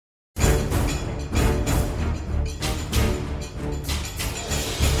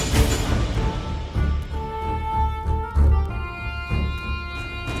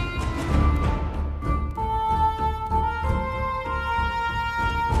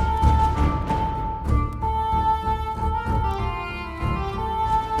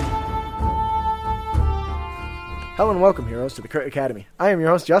Hello and welcome, heroes, to the Crit Academy. I am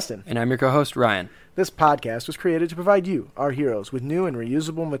your host, Justin. And I'm your co-host, Ryan. This podcast was created to provide you, our heroes, with new and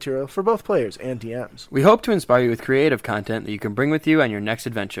reusable material for both players and DMs. We hope to inspire you with creative content that you can bring with you on your next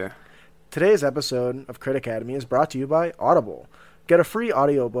adventure. Today's episode of Crit Academy is brought to you by Audible. Get a free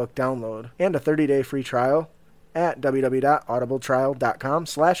audiobook download and a 30-day free trial at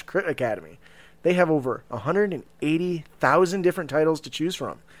www.audibletrial.com/critacademy. They have over 180,000 different titles to choose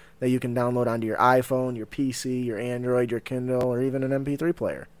from that you can download onto your iPhone, your PC, your Android, your Kindle, or even an MP3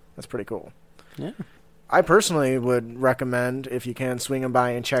 player. That's pretty cool. Yeah. I personally would recommend, if you can, swinging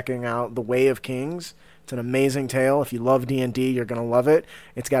by and checking out The Way of Kings. It's an amazing tale. If you love D&D, you're going to love it.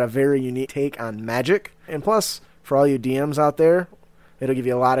 It's got a very unique take on magic. And plus, for all you DMs out there, it'll give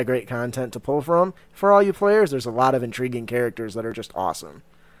you a lot of great content to pull from. For all you players, there's a lot of intriguing characters that are just awesome.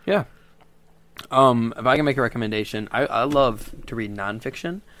 Yeah. If I can make a recommendation, I love to read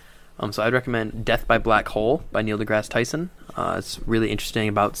nonfiction. So I'd recommend Death by Black Hole by Neil deGrasse Tyson. It's really interesting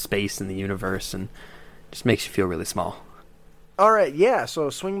about space and the universe and just makes you feel really small. All right, yeah, so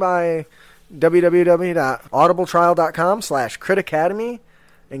swing by www.audibletrial.com/critacademy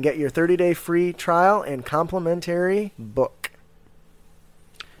and get your 30-day free trial and complimentary book.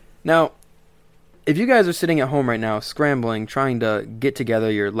 Now, if you guys are sitting at home right now scrambling, trying to get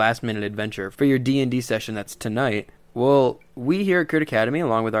together your last-minute adventure for your D&D session that's tonight, well, we here at Crit Academy,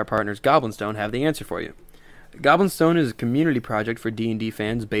 along with our partners Goblinstone, have the answer for you. Goblinstone is a community project for D&D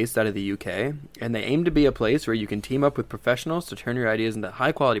fans based out of the UK, and they aim to be a place where you can team up with professionals to turn your ideas into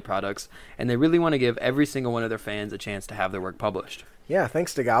high-quality products, and they really want to give every single one of their fans a chance to have their work published. Yeah,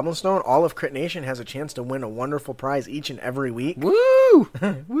 thanks to Goblinstone, all of Crit Nation has a chance to win a wonderful prize each and every week. Woo!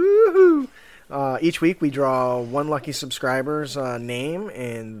 Woohoo! Each week we draw one lucky subscriber's name,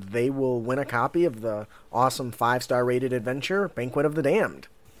 and they will win a copy of the awesome 5-star rated adventure, Banquet of the Damned.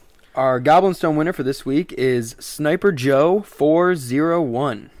 Our Goblinstone winner for this week is Sniper Joe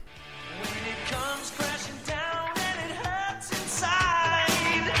 401.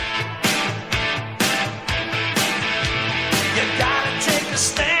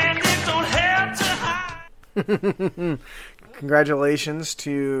 Congratulations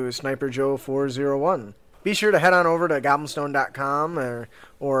to Sniper Joe 401. Be sure to head on over to goblinstone.com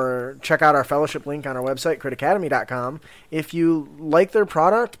or check out our fellowship link on our website, critacademy.com. If you like their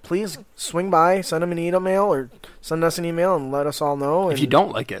product, please swing by, send them an email, or send us an email and let us all know. And, if you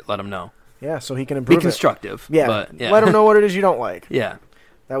don't like it, let him know. Yeah, so he can improve Be constructive. Yeah, but, yeah. Let him know what it is you don't like. Yeah.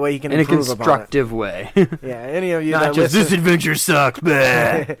 That way he can in a improve constructive way. Yeah, any of you Not that just, listen, this adventure sucks,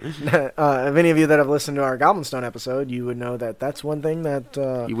 bleh. If any of you that have listened to our Goblinstone episode, you would know that that's one thing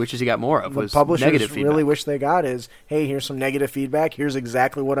that he wishes he got more of, was publishers negative feedback. really wish they got is, hey, here's some negative feedback, here's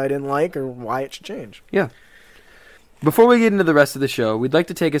exactly what I didn't like or why it should change. Yeah. Before we get into the rest of the show, we'd like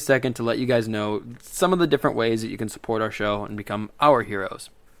to take a second to let you guys know some of the different ways that you can support our show and become our heroes.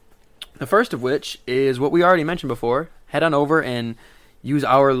 The first of which is what we already mentioned before. Head on over and use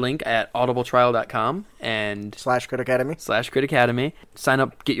our link at audibletrial.com and /critacademy. Sign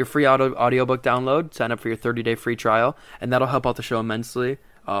up, get your free audiobook download, sign up for your 30-day free trial, and that'll help out the show immensely.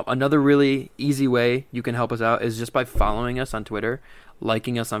 Another really easy way you can help us out is just by following us on Twitter,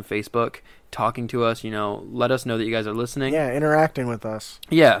 liking us on Facebook, talking to us, let us know that you guys are listening. Yeah, interacting with us.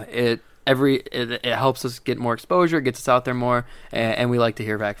 Yeah, it helps us get more exposure, it gets us out there more, and we like to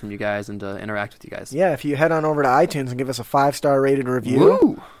hear back from you guys and to interact with you guys. Yeah, if you head on over to iTunes and give us a 5-star rated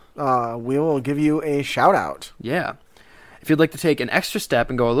review, we will give you a shout out. Yeah. If you'd like to take an extra step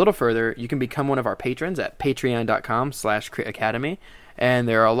and go a little further, you can become one of our patrons at patreon.com/critacademy, and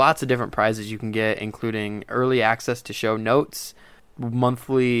there are lots of different prizes you can get, including early access to show notes,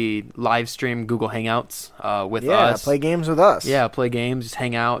 monthly live stream Google Hangouts with us. Yeah, play games with us. Yeah, play games, just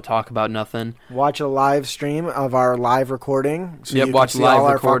hang out, talk about nothing. Watch a live stream of our live recording. So watch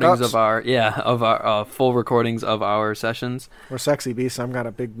live recordings of our full recordings of our sessions. We're sexy beasts. I've got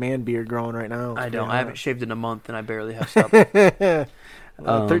a big man beard growing right now. I don't. I haven't shaved in a month, and I barely have stuff.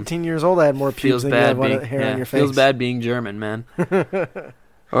 13 years old, I had more pubes than you had hair on your face. Feels bad being German, man.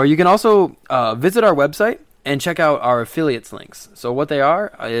 Or you can also visit our website and check out our affiliates links. So what they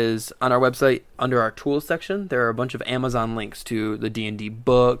are is on our website, under our tools section, there are a bunch of Amazon links to the D&D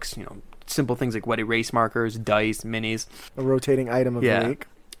books, simple things like wet erase markers, dice, minis. A rotating item of the week.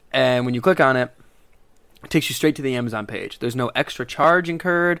 And when you click on it, it takes you straight to the Amazon page. There's no extra charge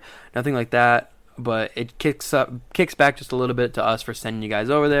incurred, nothing like that, but it kicks back just a little bit to us for sending you guys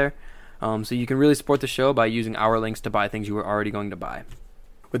over there. So you can really support the show by using our links to buy things you were already going to buy.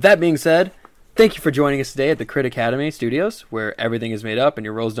 With that being said, thank you for joining us today at the Crit Academy Studios, where everything is made up and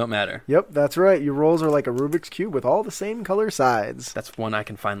your rolls don't matter. Yep, that's right. Your rolls are like a Rubik's Cube with all the same color sides. That's one I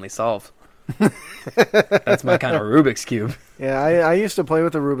can finally solve. That's my kind of Rubik's Cube. Yeah, I used to play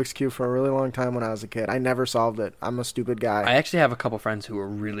with the Rubik's Cube for a really long time when I was a kid. I never solved it. I'm a stupid guy. I actually have a couple friends who are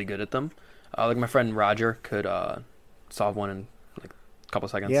really good at them. Like my friend Roger could solve one in like a couple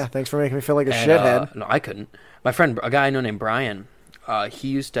seconds. Yeah, thanks for making me feel like a shithead. No, I couldn't. My friend, a guy I know named Brian, he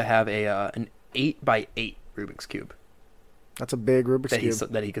used to have an 8x8 Rubik's Cube. That's a big Rubik's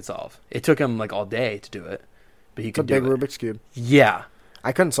Cube. That he could solve. It took him like all day to do it, but he could do it. It's a big Rubik's Cube. Yeah.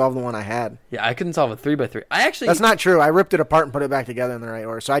 I couldn't solve the one I had. Yeah, I couldn't solve a 3x3. That's not true. I ripped it apart and put it back together in the right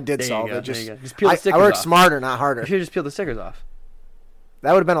order, so I did solve it. Just peel the stickers I worked off. smarter, not harder. You should have just peeled the stickers off.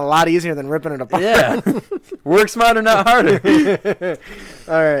 That would have been a lot easier than ripping it apart. Yeah. Work smarter, not harder.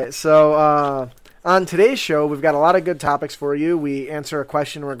 All right, so on today's show, we've got a lot of good topics for you. We answer a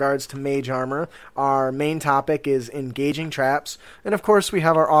question in regards to mage armor. Our main topic is engaging traps. And, of course, we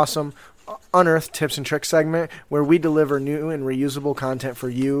have our awesome Unearthed Tips and Tricks segment where we deliver new and reusable content for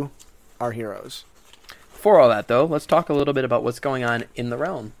you, our heroes. Before all that, though, let's talk a little bit about what's going on in the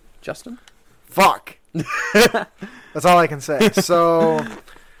realm. Justin? Fuck. That's all I can say. So,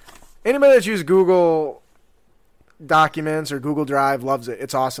 anybody that's used Google Documents or Google Drive loves it.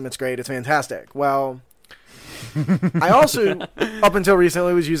 It's awesome. It's great. It's fantastic. Well, I also, up until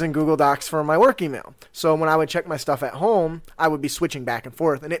recently, was using Google Docs for my work email. So when I would check my stuff at home, I would be switching back and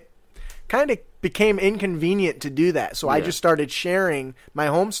forth. And it kind of became inconvenient to do that. So I just started sharing my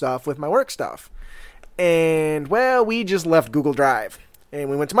home stuff with my work stuff. And, well, we just left Google Drive. And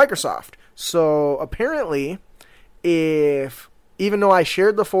we went to Microsoft. So apparently, even though I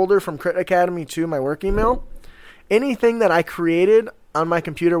shared the folder from Crit Academy to my work email, anything that I created on my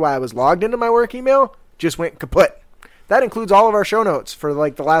computer while I was logged into my work email just went kaput. That includes all of our show notes for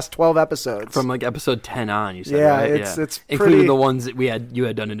like the last 12 episodes. From like episode 10 on, you said, yeah, right? It's including pretty, the ones that you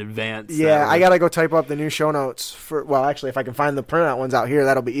had done in advance. Yeah, I got to go type up the new show notes for, well, actually, if I can find the printout ones out here,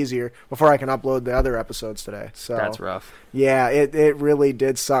 that'll be easier before I can upload the other episodes today. So that's rough. Yeah, it really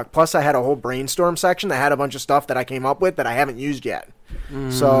did suck. Plus, I had a whole brainstorm section that had a bunch of stuff that I came up with that I haven't used yet.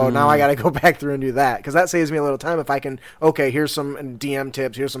 So now I got to go back through and do that because that saves me a little time if I can, okay, here's some DM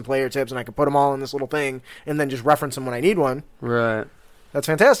tips, here's some player tips, and I can put them all in this little thing and then just reference them when I need one. Right. That's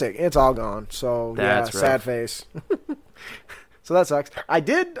fantastic. It's all gone. So, that's sad rough. face. So that sucks. I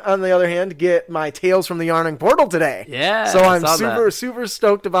did, on the other hand, get my Tales from the Yarning Portal today. Yeah. So I'm super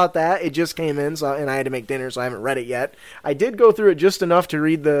stoked about that. It just came in, and I had to make dinner, so I haven't read it yet. I did go through it just enough to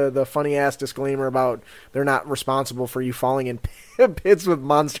read the funny-ass disclaimer about they're not responsible for you falling in pits with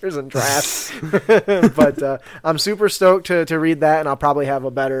monsters and trash. But I'm super stoked to read that, and I'll probably have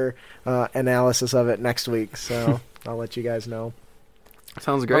a better analysis of it next week. So I'll let you guys know.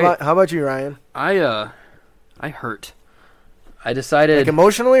 Sounds great. How about you, Ryan? I hurt. I decided... Like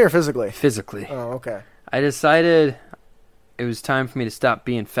emotionally or physically? Physically. Oh, okay. I decided it was time for me to stop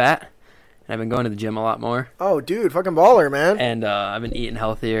being fat, and I've been going to the gym a lot more. Oh, dude, fucking baller, man. And I've been eating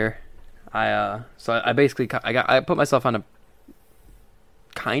healthier. So I basically I put myself on a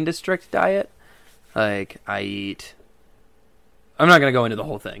kind of strict diet. Like I eat. I'm not gonna go into the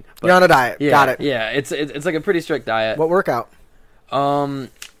whole thing. But you're on a diet. Yeah, Got it. Yeah, it's like a pretty strict diet. What workout?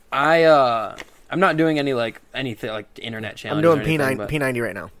 I'm not doing anything like internet I'm challenges. doing P90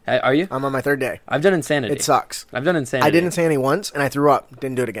 right now. Are you? I'm on my third day. I've done Insanity. It sucks. I've done Insanity. I did Insanity once and I threw up.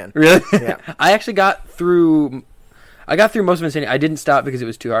 Didn't do it again. Really? Yeah. I actually got through. I got through most of Insanity. I didn't stop because it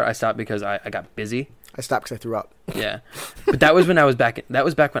was too hard. I stopped because I got busy. I stopped because I threw up. Yeah, but that was when I was back. That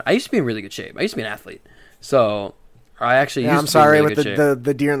was back when I used to be in really good shape. I used to be an athlete. So I actually. Yeah, used I'm to sorry be in really with good shape.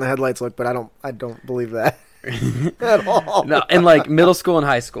 the deer in the headlights look, but I don't believe that. At all. No, in like middle school and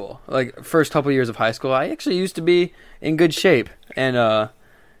high school, like first couple years of high school, I actually used to be in good shape, and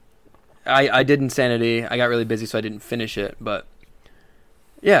I did Insanity. I got really busy, so I didn't finish it. But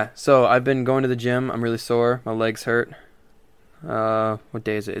yeah, so I've been going to the gym. I'm really sore. My legs hurt. What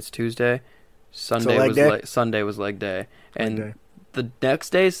day is it? It's Tuesday. Sunday was leg day, and the next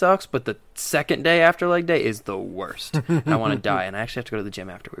day sucks. But the second day after leg day is the worst. I want to die, and I actually have to go to the gym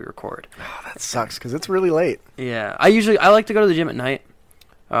after we record. Oh, that sucks because it's really late. Yeah, I like to go to the gym at night,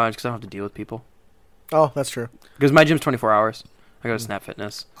 just because I don't have to deal with people. Oh, that's true. Because my gym's 24 hours. I go to Snap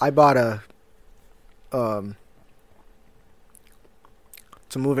Fitness. I bought it's a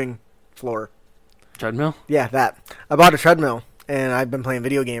moving floor. Treadmill? Yeah, that. I bought a treadmill, and I've been playing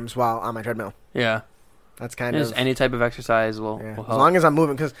video games while on my treadmill. Yeah. That's kind Just of... any type of exercise will As help. long as I'm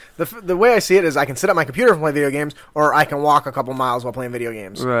moving. Because the way I see it is I can sit at my computer and play video games, or I can walk a couple miles while playing video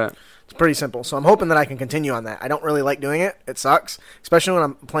games. Right. It's pretty simple. So I'm hoping that I can continue on that. I don't really like doing it. It sucks, especially when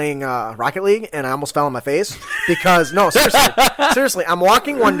I'm playing Rocket League and I almost fell on my face because no, seriously, I'm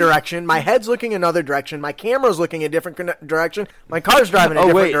walking one direction, my head's looking another direction, my camera's looking a different direction, my car's driving a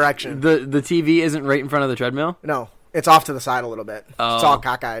different direction. The TV isn't right in front of the treadmill? No, it's off to the side a little bit. Oh. It's all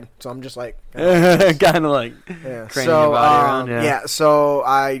cockeyed, so I'm just like kind of like craning your body around. Yeah, so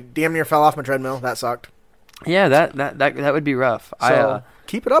I damn near fell off my treadmill. That sucked. Yeah, that would be rough. So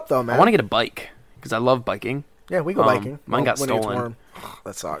keep it up though, man. I want to get a bike because I love biking. Yeah, we go biking. Mine got when it's stolen. warm.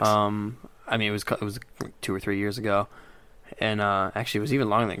 That sucks. I mean, it was 2 or 3 years ago, and actually it was even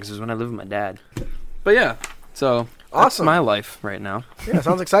longer than that because it was when I lived with my dad. But yeah, so that's awesome. my life right now. Yeah, it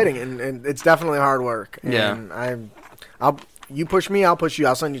sounds exciting, and it's definitely hard work. And Yeah. You push me, I'll push you.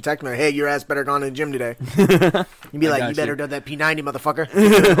 I'll send you a text me, hey, your ass better gone to the gym today. You'd be like, you better do that P90,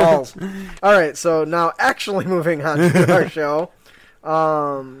 motherfucker. Balls. All right, so now actually moving on to our show.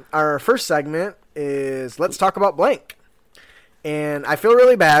 Our first segment is Let's Talk About Blank. And I feel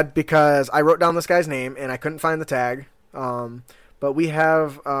really bad because I wrote down this guy's name and I couldn't find the tag. But we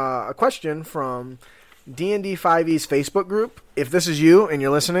have a question from D&D 5e's Facebook group. If this is you and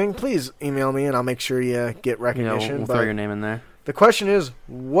you're listening, please email me and I'll make sure you get recognition. We'll throw your name in there. The question is,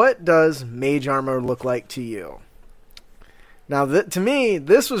 what does mage armor look like to you? Now, to me,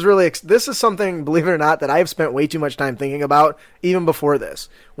 this is something, believe it or not, that I've spent way too much time thinking about even before this.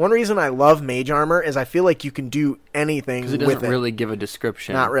 One reason I love mage armor is I feel like you can do anything with it. Because it doesn't really give a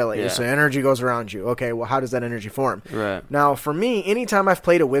description. Not really. Yeah. So energy goes around you. Okay, well, how does that energy form? Right. Now, for me, anytime I've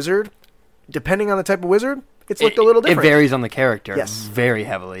played a wizard, depending on the type of wizard, it's looked a little different. It varies on the character. Yes. Very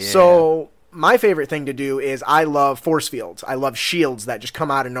heavily. Yeah. So my favorite thing to do is I love force fields. I love shields that just come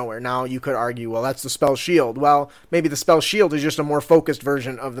out of nowhere. Now, you could argue, well, that's the spell shield. Well, maybe the spell shield is just a more focused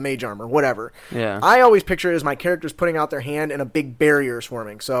version of the mage armor, whatever. Yeah. I always picture it as my characters putting out their hand and a big barrier is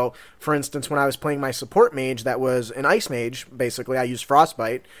forming. So, for instance, when I was playing my support mage that was an ice mage, basically, I used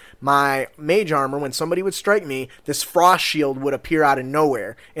frostbite. My mage armor, when somebody would strike me, this frost shield would appear out of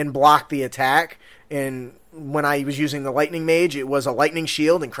nowhere and block the attack. And when I was using the lightning mage, it was a lightning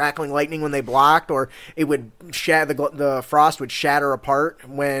shield and crackling lightning when they blocked, or it would shatter, the frost would shatter apart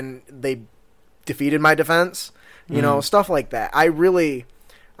when they defeated my defense. You know, stuff like that. I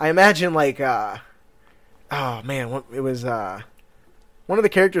imagine like, it was one of the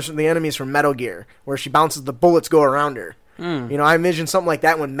characters from the enemies from Metal Gear, where she bounces, the bullets go around her. You know, I envision something like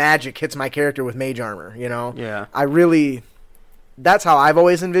that when magic hits my character with mage armor, you know? Yeah. That's how I've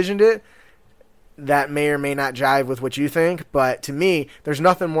always envisioned it. That may or may not jive with what you think, but to me, there's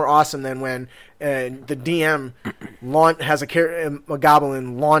nothing more awesome than when the DM has a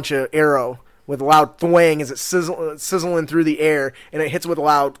goblin launch an arrow with a loud thwang as it's sizzling through the air, and it hits with a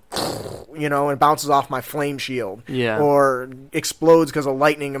loud, you know, and bounces off my flame shield. Yeah. Or explodes because of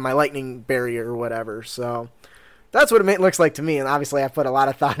lightning and my lightning barrier or whatever. So that's what it looks like to me, and obviously I put a lot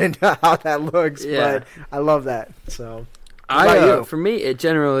of thought into how that looks, but I love that. So, for me, it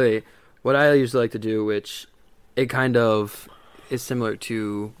generally... What I usually like to do, which it kind of is similar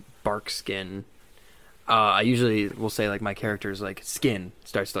to bark skin, I usually will say like my character's like skin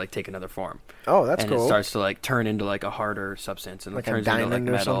starts to like take another form. Oh, that's cool. And it starts to like turn into like a harder substance and like it turns a into like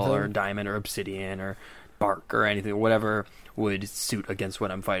metal or diamond or obsidian or bark or anything, whatever would suit against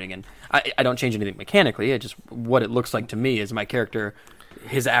what I'm fighting. And I don't change anything mechanically. It just what it looks like to me is my character,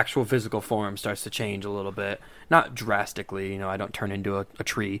 his actual physical form starts to change a little bit, not drastically. You know, I don't turn into a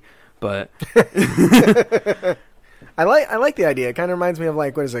tree. But I like the idea. It kind of reminds me of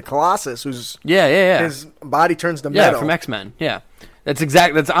like, what is it, Colossus, who's his body turns to metal. Yeah, from X-Men. Yeah,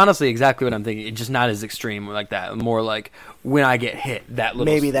 that's honestly exactly what I'm thinking. It's just not as extreme like that. More like when I get hit, that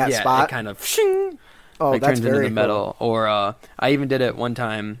little spot, it kind of shing, that's turns very into the metal. Cool. Or I even did it one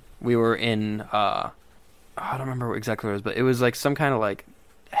time. We were in I don't remember exactly what it was, but it was like some kind of like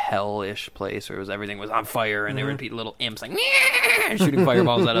hellish place where everything was on fire and they were little imps like shooting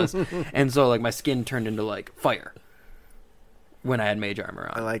fireballs at us, and so like my skin turned into like fire when I had mage armor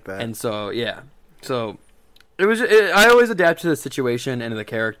on. I like that. And so I always adapt to the situation and the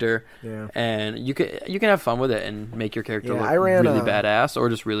character, and you can have fun with it and make your character look really badass or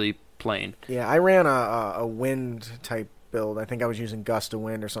just really plain. I ran a wind type build. I think I was using gust of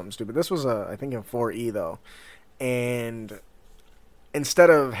wind or something stupid. This was I think a 4E though, and instead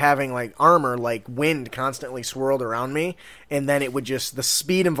of having like armor, like wind constantly swirled around me, and then it would just, the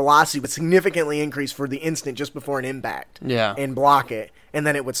speed and velocity would significantly increase for the instant just before an impact. Yeah. And block it, and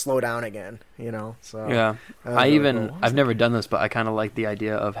then it would slow down again, you know? So yeah. I've never done this, but I kind of like the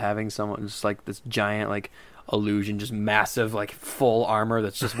idea of having someone just like this giant, like illusion, just massive, like, full armor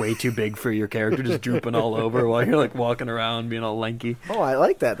that's just way too big for your character, just drooping all over while you're, like, walking around being all lanky. Oh, I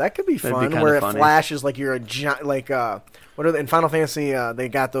like that. That could be fun, where it flashes like you're a giant, like, what are they, in Final Fantasy, they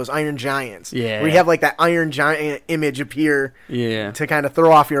got those Iron Giants. Yeah. Where you have, like, that Iron Giant image appear to kind of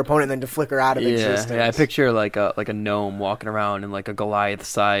throw off your opponent and then to flicker out of existence. Yeah, I picture, like a gnome walking around in, like, a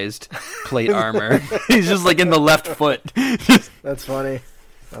Goliath-sized plate armor. He's just, like, in the left foot. That's funny.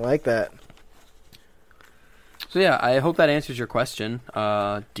 I like that. So yeah, I hope that answers your question,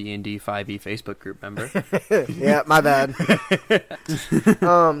 D&D 5e Facebook group member. Yeah, my bad.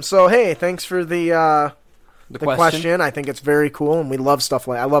 So hey, thanks for the question. I think it's very cool, and we love stuff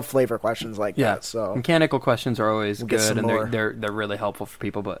like I love flavor questions like that. So mechanical questions are always good, and more. they're really helpful for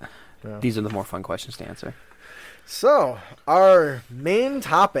people. But these are the more fun questions to answer. So our main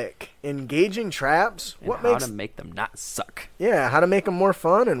topic: engaging traps. And how to make them not suck. Yeah, how to make them more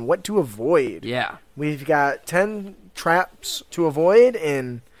fun and what to avoid. Yeah, we've got 10 traps to avoid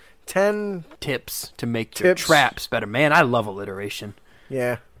and 10 tips to make your traps better. Man, I love alliteration.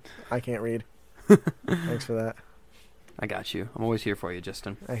 Yeah, I can't read. Thanks for that. I got you. I'm always here for you,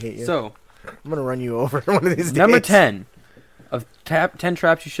 Justin. I hate you. So I'm gonna run you over one of these days. Number 10 of 10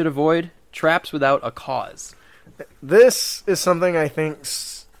 traps you should avoid: traps without a cause. This is something I think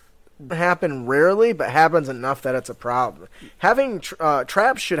happen rarely, but happens enough that it's a problem. Having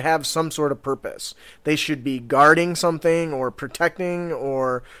traps should have some sort of purpose. They should be guarding something or protecting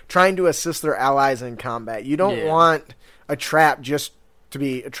or trying to assist their allies in combat. You don't want a trap just to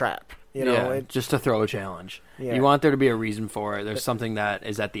be a trap. You know, just to throw a challenge. Yeah. You want there to be a reason for it. There's something that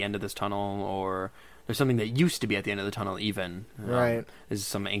is at the end of this tunnel, or there's something that used to be at the end of the tunnel even. Right. Is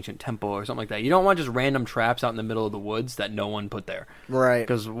some ancient temple or something like that. You don't want just random traps out in the middle of the woods that no one put there. Right.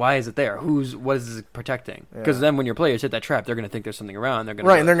 Because why is it there? What is it protecting? Because then when your players hit that trap, they're going to think there's something around. They're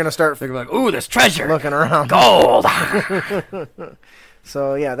going and they're going to start... They're going to be like, ooh, there's treasure! Looking around. Gold!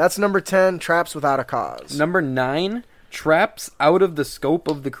 So, yeah, that's number 10, traps without a cause. Number 9, traps out of the scope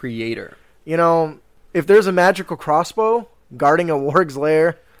of the creator. You know, if there's a magical crossbow guarding a warg's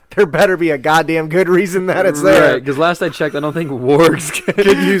lair, there better be a goddamn good reason that it's there. Right, because last I checked, I don't think wargs could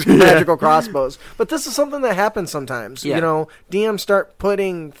use magical crossbows. But this is something that happens sometimes. Yeah. You know, DMs start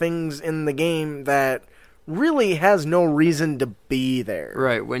putting things in the game that really has no reason to be there.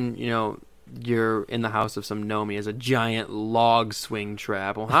 Right, when, you know, you're in the house of some gnome, he has a giant log swing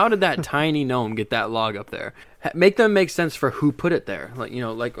trap. Well, how did that tiny gnome get that log up there? Make them make sense for who put it there. Like, you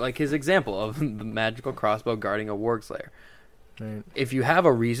know, like his example of the magical crossbow guarding a warg's lair. Right. If you have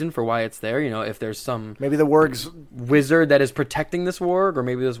a reason for why it's there, you know, if there's some... Maybe the warg's... wizard that is protecting this warg, or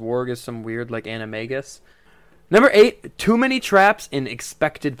maybe this warg is some weird, like, animagus. Number 8, too many traps in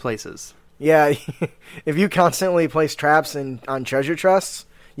expected places. Yeah, if you constantly place traps on treasure chests,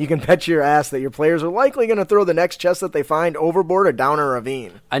 you can bet your ass that your players are likely going to throw the next chest that they find overboard or down a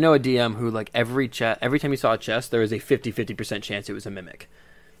ravine. I know a DM who, like, every time he saw a chest, there was a 50% chance it was a mimic.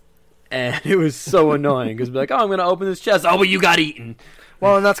 And it was so annoying, because be like, oh, I'm going to open this chest. Oh, but you got eaten.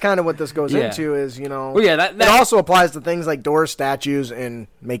 Well, and that's kind of what this goes into is, you know... Well, yeah, that also applies to things like doors, statues, and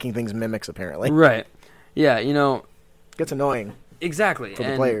making things mimics, apparently. Right. Yeah, you know... Gets annoying. Exactly. For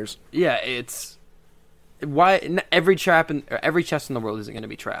the players. Yeah, it's... Why every chest in the world isn't going to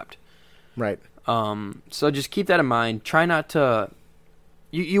be trapped. Right. So just keep that in mind. Try not to...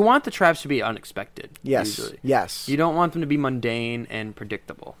 You want the traps to be unexpected. Yes. Usually. Yes. You don't want them to be mundane and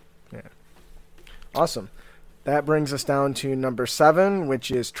predictable. Yeah. Awesome. That brings us down to number 7,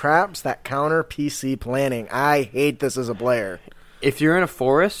 which is traps that counter PC planning. I hate this as a player. If you're in a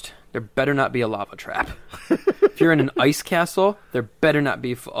forest, there better not be a lava trap. If you're in an ice castle, there better not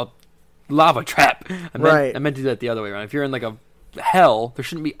be a lava trap. I meant to do that the other way around. If you're in like a hell, there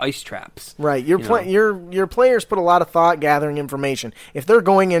shouldn't be ice traps. Right. Your players put a lot of thought gathering information. If they're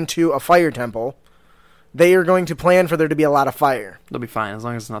going into a fire temple, they are going to plan for there to be a lot of fire. They'll be fine as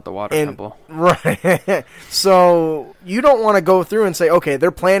long as it's not the water temple. Right. So you don't want to go through and say, okay,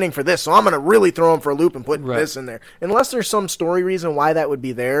 they're planning for this, so I'm going to really throw them for a loop and put this in there. Unless there's some story reason why that would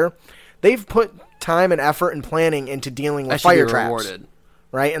be there. They've put time and effort and planning into dealing with fire traps. Rewarded.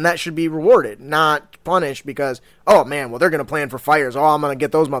 Right? And that should be rewarded, not punished because, oh, man, well, they're going to plan for fires. Oh, I'm going to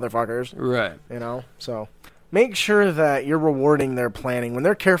get those motherfuckers. Right. You know? So make sure that you're rewarding their planning. When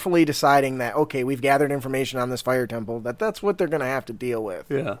they're carefully deciding that, okay, we've gathered information on this fire temple, that's what they're going to have to deal with.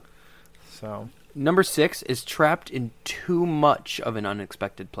 Yeah. So. Number 6 is trapped in too much of an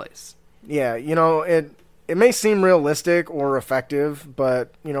unexpected place. Yeah, you know, it may seem realistic or effective,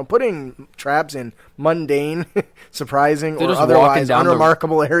 but, you know, putting traps in mundane, surprising, or otherwise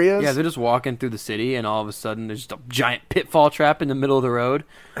unremarkable areas. Yeah, they're just walking through the city, and all of a sudden there's just a giant pitfall trap in the middle of the road.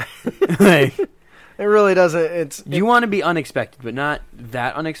 It really doesn't. You want to be unexpected, but not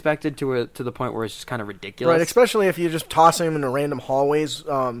that unexpected to the point where it's just kind of ridiculous. Right, especially if you're just tossing them into random hallways.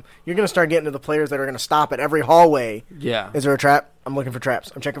 You're going to start getting to the players that are going to stop at every hallway. Yeah. Is there a trap? I'm looking for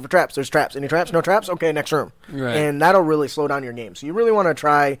traps. I'm checking for traps. There's traps. Any traps? No traps? Okay, next room. Right. And that'll really slow down your game. So you really want to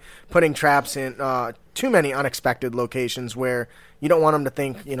try putting traps in too many unexpected locations where you don't want them to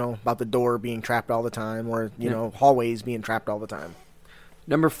think, about the door being trapped all the time or, hallways being trapped all the time.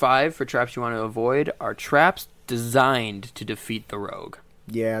 Number 5 for traps you want to avoid are traps designed to defeat the rogue.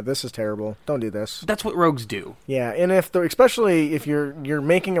 Yeah, this is terrible. Don't do this. That's what rogues do. Yeah, and especially if you're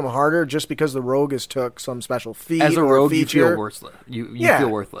making them harder just because the rogue has took some special feat as a or rogue, feature. you feel worthless. You feel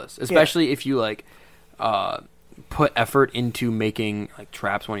worthless, especially if you put effort into making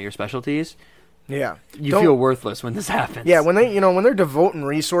traps one of your specialties. Yeah, you feel worthless when this happens. Yeah, when they're devoting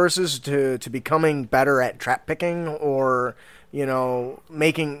resources to becoming better at trap picking or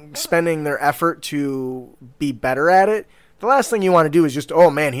spending their effort to be better at it. The last thing you want to do is just, oh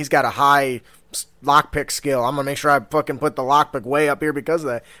man, he's got a high lockpick skill. I'm going to make sure I fucking put the lockpick way up here because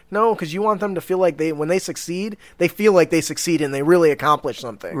of that. No, because you want them to feel like when they succeed, they feel like they succeed and they really accomplish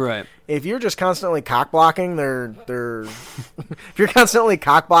something. Right. If you're just constantly cock-blocking if you're constantly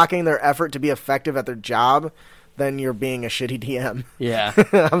cock-blocking their effort to be effective at their job, then you're being a shitty DM. Yeah.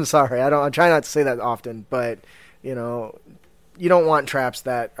 I'm sorry. I try not to say that often, but, you don't want traps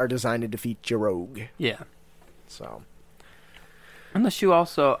that are designed to defeat your rogue. Yeah. So... Unless you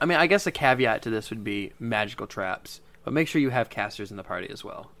also... I mean, I guess a caveat to this would be magical traps. But make sure you have casters in the party as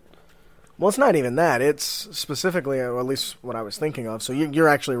well. Well, it's not even that. It's specifically, or at least what I was thinking of. So you're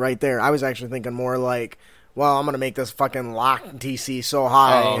actually right there. I was actually thinking more like, well, I'm going to make this fucking lock DC so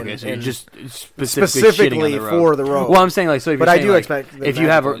high. Oh, okay. So you're just specifically for the rogue. Well, I'm saying so if you're saying, expect if you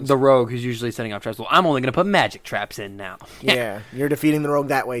have the rogue who's usually setting up traps, well, I'm only going to put magic traps in now. Yeah, you're defeating the rogue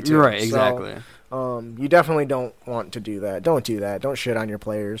that way too. Right, exactly. So, you definitely don't want to do that. Don't do that. Don't shit on your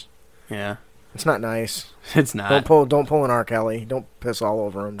players. Yeah. It's not nice. It's not. Don't pull an R. Kelly. Don't piss all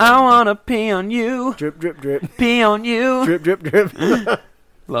over him. I wanna pee on you. Drip, drip, drip. Pee on you. Drip, drip, drip.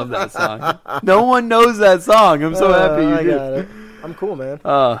 Love that song. No one knows that song. I'm so happy you did. Got it. I'm cool, man.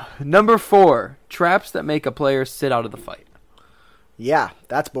 Number 4, traps that make a player sit out of the fight. Yeah,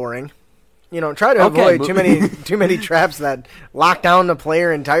 that's boring. Try to avoid too many traps that lock down the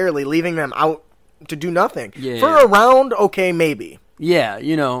player entirely, leaving them out to do nothing. Yeah, For a round, okay, maybe. Yeah,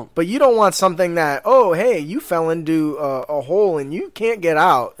 But you don't want something that, oh, hey, you fell into a hole and you can't get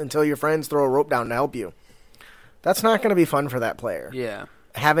out until your friends throw a rope down to help you. That's not going to be fun for that player. Yeah.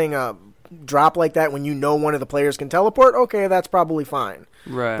 Having a drop like that when one of the players can teleport, okay, that's probably fine.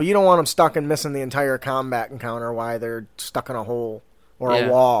 Right. But you don't want them stuck and missing the entire combat encounter while they're stuck in a hole or a Yeah.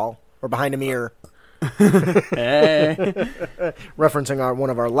 wall or behind a mirror. Hey. Referencing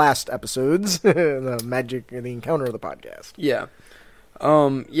one of our last episodes, the encounter of the podcast. Yeah.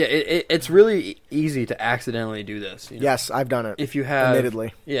 It's really easy to accidentally do this. Yes, I've done it. If you have,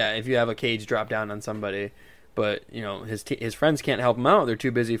 admittedly, if you have a cage drop down on somebody, but his friends can't help him out. They're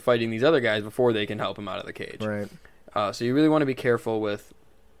too busy fighting these other guys before they can help him out of the cage. Right. So you really want to be careful with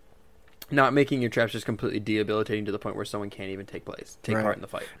not making your traps just completely debilitating to the point where someone can't even take part in the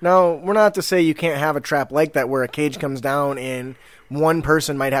fight. Now, we're not to say you can't have a trap like that where a cage comes down and one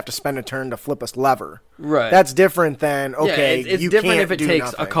person might have to spend a turn to flip a lever. Right. That's different than, okay, it's you different can't if it do takes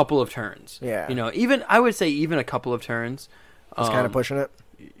nothing. a couple of turns. Yeah. I would say even a couple of turns. It's kind of pushing it.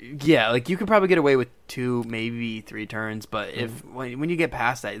 Yeah, you could probably get away with 2, maybe 3 turns, but when you get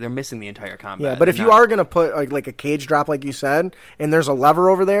past that, they're missing the entire combat. Yeah, but if you are going to put like a cage drop, like you said, and there's a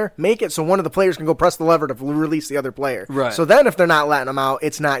lever over there, make it so one of the players can go press the lever to release the other player. Right. So then if they're not letting them out,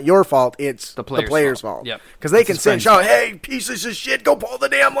 it's not your fault, it's the player's fault. Yep. Because they can sit and shout, hey, pieces of shit, go pull the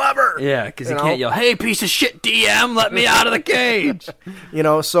damn lever! Yeah, because you can't yell, hey, piece of shit, DM, let me out of the cage!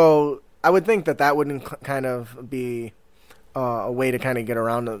 So I would think that wouldn't kind of be... a way to kind of get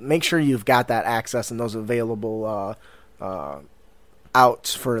around it. Make sure you've got that access and those available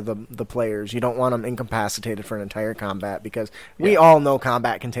outs for the players. You don't want them incapacitated for an entire combat because we all know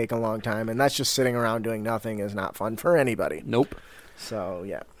combat can take a long time, and that's just sitting around doing nothing is not fun for anybody. Nope. So,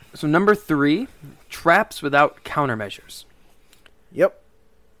 yeah. So number 3, traps without countermeasures. Yep.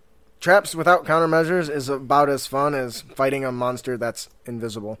 Traps without countermeasures is about as fun as fighting a monster that's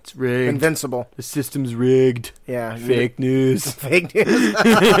invisible. It's rigged. Invincible. The system's rigged. Yeah. Fake news. Fake news.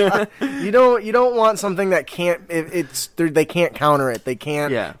 You don't want something that they can't counter it. They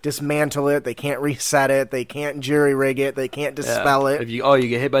can't dismantle it. They can't reset it. They can't jury rig it. They can't dispel it. If you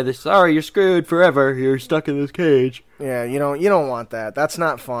get hit by this, sorry, you're screwed forever. You're stuck in this cage. Yeah, you don't want that. That's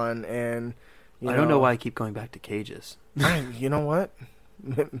not fun. And I don't know why I keep going back to cages. You know what?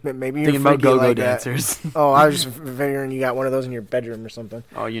 Maybe you're Thinking about freaky go-go like that. dancers. Oh, I was just figuring you got one of those in your bedroom or something.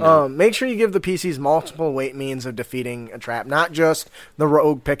 Oh, you know. Make sure you give the PCs multiple means of defeating a trap, not just the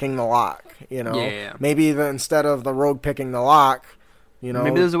rogue picking the lock. You know, Yeah. maybe instead of the rogue picking the lock, you know,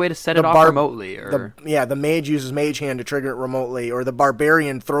 Maybe there's a way to set it the off remotely, or the mage uses mage hand to trigger it remotely, or the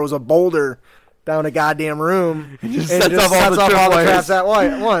barbarian throws a boulder down a goddamn room and just sets sets off all the traps at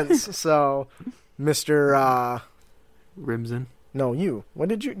once. So, Mr. Rimson. No, you. When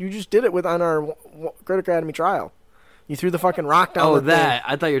did you just did it with on our Crit Academy trial? You threw the fucking rock down. Oh, the that.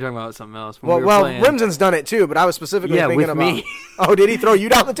 thing. I thought you were talking about something else. Well, Rimson's done it too, but I was specifically thinking with about. me. Oh, did he throw you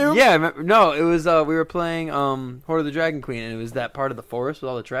down the tube? Yeah, no, it was we were playing Horde of the Dragon Queen, and it was that part of the forest with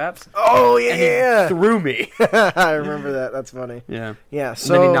all the traps. Oh And yeah. he threw me. I remember that. That's funny. Yeah. Yeah.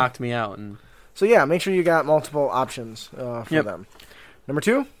 So And then he knocked me out, and So yeah, make sure you got multiple options for Yep. them. Number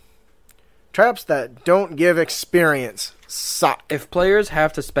 2, traps that don't give experience suck. if players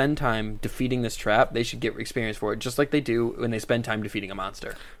have to spend time defeating this trap, they should get experience for it, just like they do when they spend time defeating a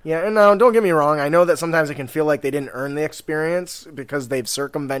monster. Yeah, and now don't get me wrong. I know that sometimes it can feel like they didn't earn the experience because they've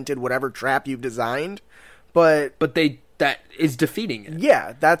circumvented whatever trap you've designed, but But that is defeating it.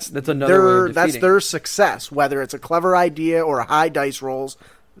 yeah, that's another way of that's defeating their success. Whether it's a clever idea or high dice rolls,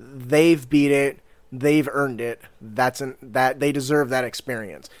 they've beat it. They've earned it. That they deserve that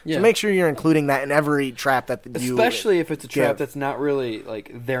experience. Yeah. So make sure you're including that in every trap that you Especially if it's a trap give. that's not really, like,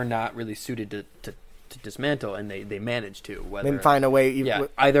 they're not really suited to dismantle, and they manage to. Whether, Then find a way. yeah,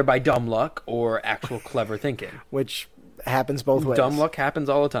 either by dumb luck or actual clever thinking. Which happens both ways. Dumb luck happens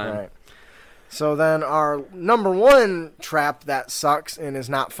all the time. Right. So then our number 1 trap that sucks and is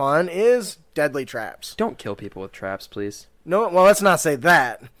not fun is deadly traps. Don't kill people with traps, please. No, well, let's not say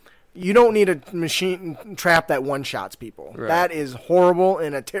that. You don't need a machine trap that one-shots people. Right. That is horrible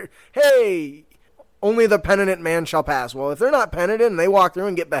and hey, only the penitent man shall pass. Well, if they're not penitent and they walk through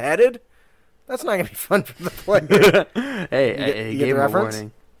and get beheaded, that's not going to be fun for the player. Hey, you I get gave the him a warning?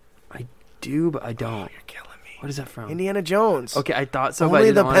 warning. I do, but I don't. You're killing me. What is that from? Indiana Jones. Okay, I thought so, but I Only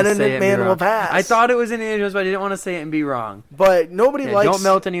didn't the want to say penitent it and be man wrong. will pass. I thought it was Indiana Jones, but I didn't want to say it and be wrong. But nobody Yeah, likes... don't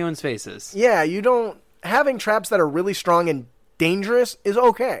melt anyone's faces. Yeah, you don't... Having traps that are really strong and dangerous is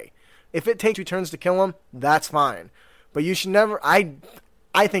okay. If it takes 2 turns to kill them, that's fine. But you should never... I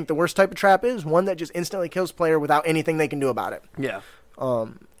think the worst type of trap is one that just instantly kills player without anything they can do about it. Yeah.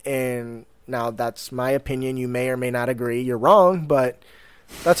 And now that's my opinion. You may or may not agree. You're wrong, but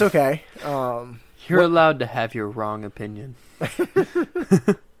that's okay. You're allowed to have your wrong opinion.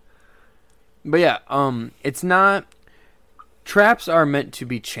 But yeah, it's not... Traps are meant to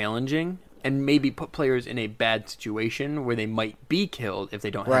be challenging and maybe put players in a bad situation where they might be killed if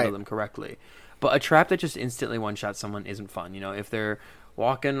they don't handle Right. them correctly. But a trap that just instantly one-shots someone isn't fun. You know, if they're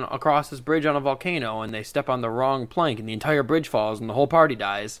walking across this bridge on a volcano and they step on the wrong plank and the entire bridge falls and the whole party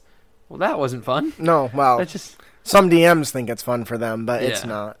dies, well, that wasn't fun. No, well, That's just... some DMs think it's fun for them, but it's Yeah.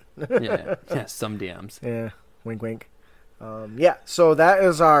 not. yeah, some DMs. Yeah, wink, wink. Yeah, so that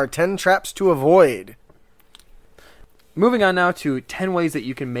is our 10 traps to avoid. Moving on now to 10 ways that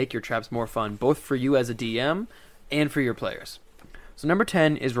you can make your traps more fun, both for you as a DM and for your players. So number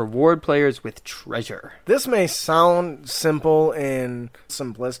 10 is reward players with treasure. This may sound simple and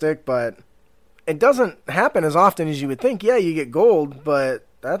simplistic, but it doesn't happen as often as you would think. Yeah, you get gold, but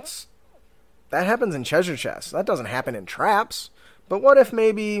that happens in treasure chests. That doesn't happen in traps. But what if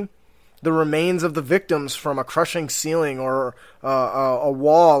maybe the remains of the victims from a crushing ceiling or a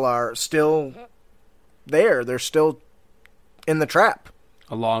wall are still there? They're still in the trap.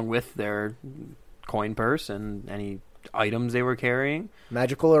 Along with their coin purse and any items they were carrying.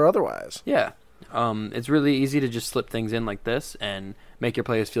 Magical or otherwise. Yeah. It's really easy to just slip things in like this and make your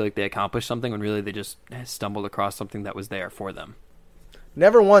players feel like they accomplished something when really they just stumbled across something that was there for them.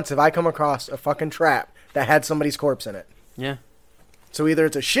 Never once have I come across a fucking trap that had somebody's corpse in it. Yeah. So either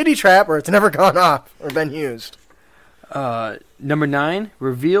it's a shitty trap or it's never gone off or been used. Number 9,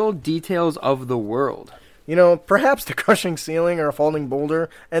 reveal details of the world. You know, perhaps the crushing ceiling or a falling boulder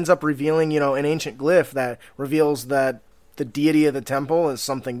ends up revealing, an ancient glyph that reveals that the deity of the temple is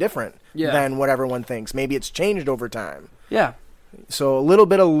something different than what everyone thinks. Maybe it's changed over time. Yeah. So a little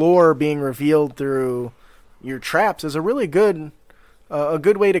bit of lore being revealed through your traps is a really good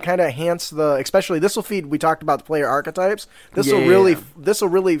way to kind of enhance the, especially this will feed, we talked about the player archetypes. This will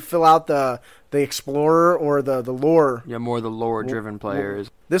really fill out the explorer or the lore. Yeah, more the lore-driven players.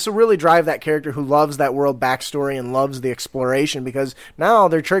 This will really drive that character who loves that world backstory and loves the exploration, because now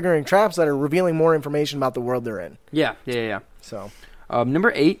they're triggering traps that are revealing more information about the world they're in. Yeah. So,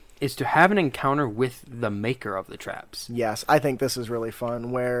 number 8 is to have an encounter with the maker of the traps. yes, I think this is really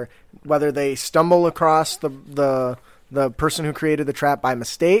fun, where whether they stumble across the the person who created the trap by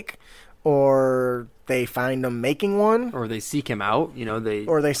mistake, or they find them making one, Or they seek him out,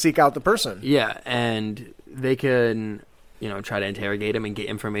 or they seek out the person. Yeah, and they can, try to interrogate him and get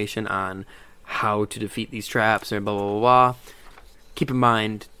information on how to defeat these traps or blah, blah, blah, blah. Keep in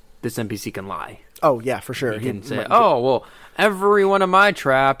mind, this NPC can lie. Oh, yeah, for sure. He can say, every one of my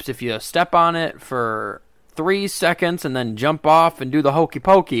traps, if you step on it for 3 seconds and then jump off and do the hokey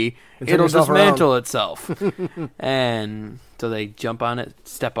pokey, it'll dismantle itself. And so they jump on it,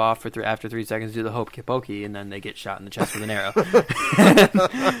 step off after 3 seconds, do the hokey pokey, and then they get shot in the chest with an arrow.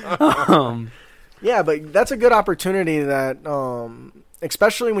 Yeah, but that's a good opportunity that,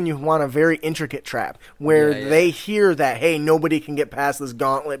 especially when you want a very intricate trap, where they hear that, hey, nobody can get past this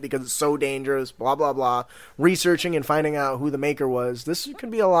gauntlet because it's so dangerous, blah, blah, blah, researching and finding out who the maker was. This could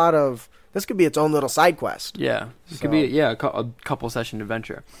be its own little side quest. Yeah, it could be a couple session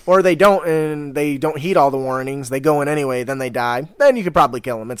adventure. Or they don't, and they don't heed all the warnings. They go in anyway, then they die. Then you could probably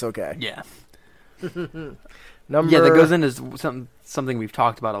kill them. It's okay. Yeah. That goes into something we've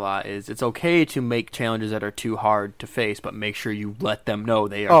talked about a lot. Is it's okay to make challenges that are too hard to face, but make sure you let them know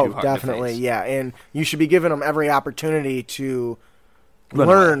they are too hard definitely, to face. Yeah, and you should be giving them every opportunity to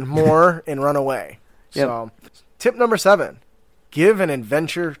learn more and run away. Yep. So, tip number 7: give an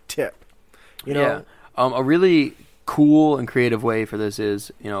adventure tip. A really cool and creative way for this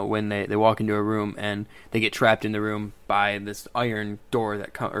is, when they walk into a room and they get trapped in the room by this iron door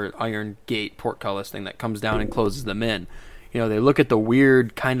or iron gate portcullis thing that comes down and closes them in. They look at the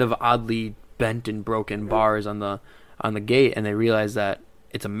weird, kind of oddly bent and broken bars on the gate, and they realize that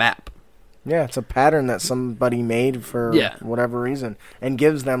it's a map. Yeah, it's a pattern that somebody made for whatever reason, and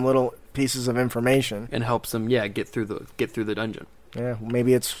gives them little pieces of information and helps them get through the dungeon. Yeah,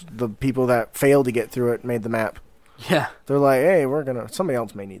 maybe it's the people that failed to get through it made the map. Yeah. They're like, hey, somebody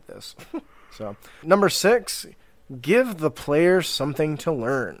else may need this. So, number 6, give the player something to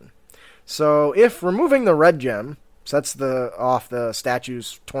learn. So, if removing the red gem sets off the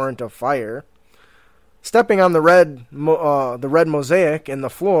statue's torrent of fire, stepping on the red mosaic in the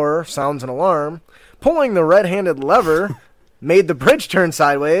floor sounds an alarm, pulling the red-handed lever made the bridge turn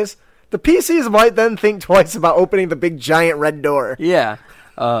sideways, the PCs might then think twice about opening the big giant red door. Yeah.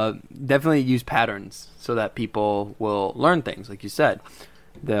 Definitely use patterns so that people will learn things, like you said.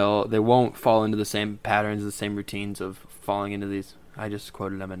 They won't fall into the same patterns, the same routines of falling into these. I just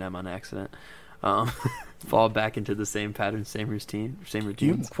quoted Eminem on accident. Fall back into the same patterns, same routines.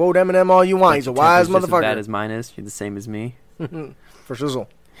 You quote Eminem all you want. He's a wise motherfucker. Just as bad as mine is. You're the same as me. For shizzle.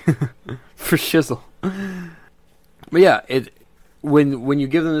 For shizzle. But yeah, when you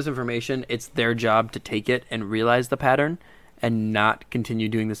give them this information, it's their job to take it and realize the pattern and not continue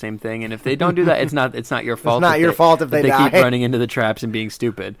doing the same thing. And if they don't do that, it's not your fault. It's not your fault if they die. Keep running into the traps and being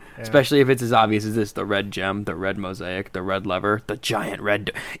stupid. Yeah. Especially if it's as obvious as this: the red gem, the red mosaic, the red lever, the giant red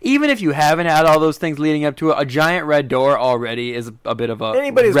door. Even if you haven't had all those things leading up to it, a giant red door already is a bit of a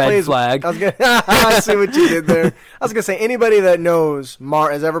red flag. I see what you did there. I was gonna say, anybody that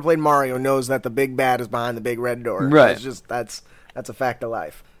has ever played Mario knows that the big bad is behind the big red door. Right. It's just that's a fact of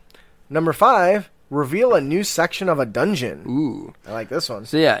life. Number 5. Reveal a new section of a dungeon. Ooh. I like this one.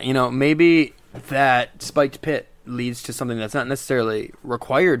 So yeah, maybe that spiked pit leads to something that's not necessarily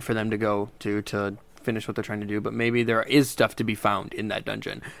required for them to go to finish what they're trying to do, but maybe there is stuff to be found in that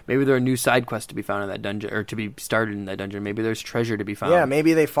dungeon. Maybe there are new side quests to be found in that dungeon, or to be started in that dungeon. Maybe there's treasure to be found. Yeah,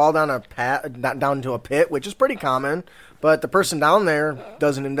 maybe they fall down down to a pit, which is pretty common, but the person down there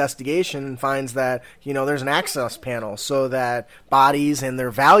does an investigation and finds that, there's an access panel so that bodies and their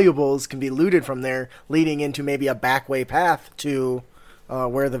valuables can be looted from there, leading into maybe a back way path to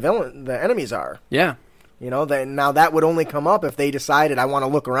where the enemies are. Yeah. Now that would only come up if they decided, I want to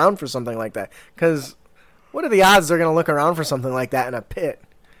look around for something like that. Because what are the odds they're going to look around for something like that in a pit?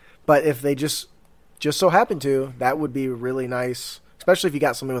 But if they just so happen to, that would be really nice. Especially if you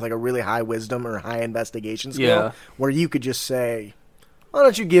got somebody with like a really high wisdom or high investigation skill, where you could just say, why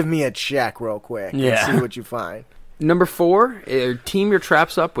don't you give me a check real quick and see what you find. Number 4, team your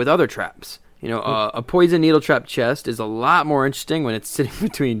traps up with other traps. A poison needle trap chest is a lot more interesting when it's sitting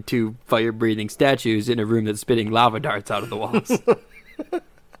between 2 fire-breathing statues in a room that's spitting lava darts out of the walls.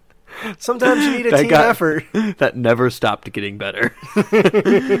 Sometimes you need a team effort. That never stopped getting better.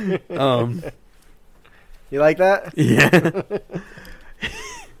 You like that? Yeah.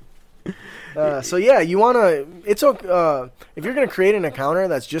 So yeah, you want to. It's okay if you're going to create an encounter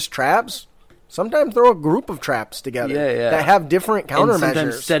that's just traps. Sometimes throw a group of traps together that have different countermeasures. And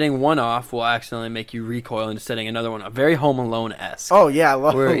sometimes setting one off will accidentally make you recoil into setting another one. A very Home Alone-esque. Oh yeah,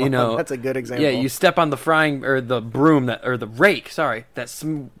 where, you know, that's a good example. Yeah, you step on the the broom the rake. Sorry, that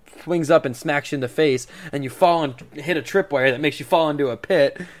swings up and smacks you in the face, and you fall and hit a tripwire that makes you fall into a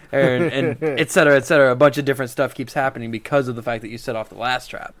pit, and et cetera, et cetera. A bunch of different stuff keeps happening because of the fact that you set off the last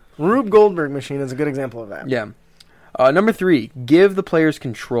trap. Rube Goldberg machine is a good example of that. Yeah. Number 3, give the players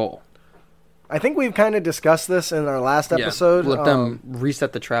control. I think we've kind of discussed this in our last episode. Let them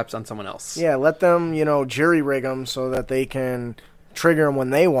reset the traps on someone else. Yeah, let them, jury rig them so that they can trigger them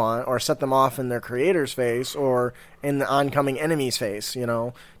when they want, or set them off in their creator's face or in the oncoming enemy's face.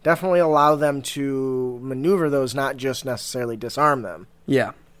 Definitely allow them to maneuver those, not just necessarily disarm them.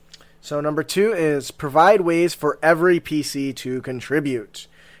 Yeah. So number 2 is provide ways for every PC to contribute.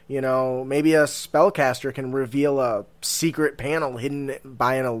 Maybe a spellcaster can reveal a secret panel hidden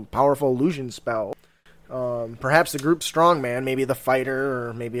by a powerful illusion spell. Perhaps the group strongman, maybe the fighter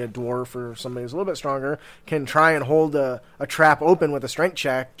or maybe a dwarf or somebody who's a little bit stronger, can try and hold a trap open with a strength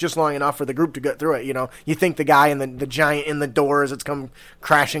check just long enough for the group to get through it. You think the guy in the giant in the door as it's come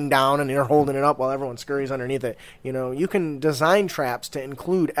crashing down and you're holding it up while everyone scurries underneath it. You can design traps to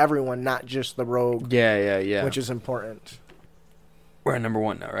include everyone, not just the rogue. Yeah. Which is important. We're at number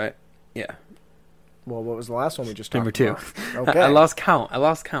 1 now, right? Yeah. Well, what was the last one we just talked Number 2. about? Okay. I lost count.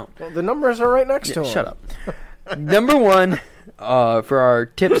 Well, the numbers are right next to them. Shut up. Number 1 for our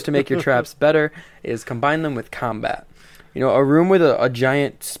tips to make your traps better is combine them with combat. A room with a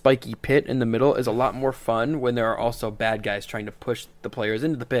giant spiky pit in the middle is a lot more fun when there are also bad guys trying to push the players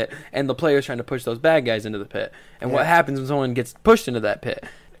into the pit and the players trying to push those bad guys into the pit. And what happens when someone gets pushed into that pit?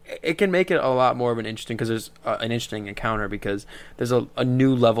 It can make it a lot more of an interesting, because there's an interesting encounter, because there's a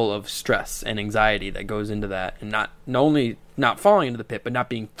new level of stress and anxiety that goes into that, and not only not falling into the pit, but not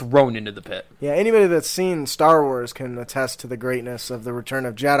being thrown into the pit. Yeah, anybody that's seen Star Wars can attest to the greatness of the Return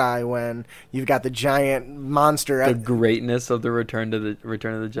of Jedi when you've got the giant monster. The greatness of the Return of the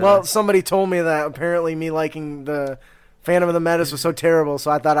Jedi. Well, somebody told me that apparently me liking the Phantom of the Menace was so terrible,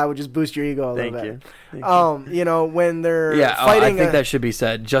 so I thought I would just boost your ego a little bit. Thank you. When they're I fighting... think that should be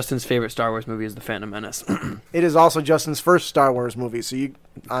said. Justin's favorite Star Wars movie is The Phantom Menace. It is also Justin's first Star Wars movie, so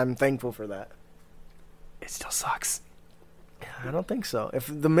I'm thankful for that. It still sucks. I don't think so. If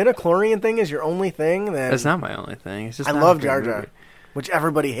the midichlorian thing is your only thing, then... That's not my only thing. It's just I love Jar Jar, which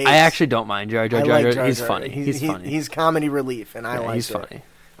everybody hates. I actually don't mind Jar Jar. Jar Jar. He's funny. He's funny. He's comedy relief, and I like it. He's funny.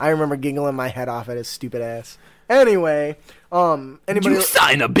 I remember giggling my head off at his stupid ass. Anyway, anybody... You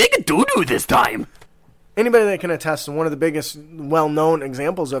sign a big doo-doo this time! Anybody that can attest to one of the biggest well-known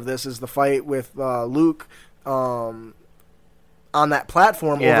examples of this is the fight with Luke on that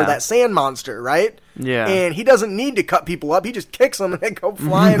platform over that sand monster, right? Yeah. And he doesn't need to cut people up. He just kicks them and they go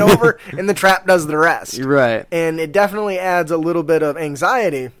flying over, and the trap does the rest. Right. And it definitely adds a little bit of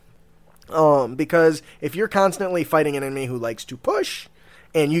anxiety because if you're constantly fighting an enemy who likes to push,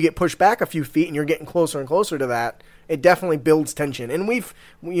 and you get pushed back a few feet and you're getting closer and closer to that, it definitely builds tension. And we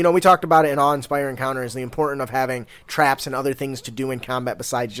talked about it in Awe-Inspiring Encounters, the importance of having traps and other things to do in combat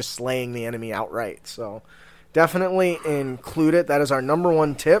besides just slaying the enemy outright. So definitely include it. That is our number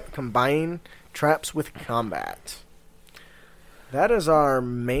 1 tip, combine traps with combat. That is our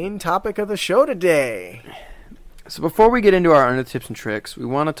main topic of the show today. So before we get into our other tips and tricks, we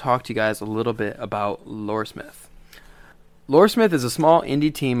want to talk to you guys a little bit about Loresmith. Loresmith is a small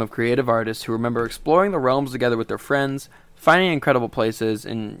indie team of creative artists who remember exploring the realms together with their friends, finding incredible places,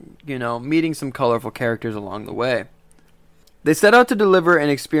 and, meeting some colorful characters along the way. They set out to deliver an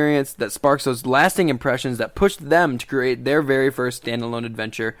experience that sparks those lasting impressions that pushed them to create their very first standalone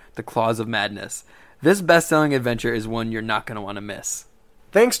adventure, The Claws of Madness. This best-selling adventure is one you're not going to want to miss.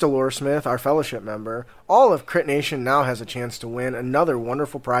 Thanks to Loresmith, our fellowship member, all of Crit Nation now has a chance to win another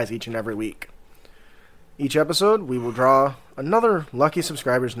wonderful prize each and every week. Each episode, we will draw another lucky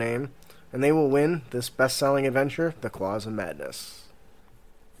subscriber's name, and they will win this best-selling adventure, The Claws of Madness.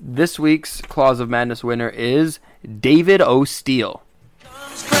 This week's Claws of Madness winner is David O. Steele.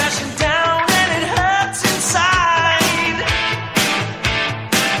 Comes crashing down and it hurts inside.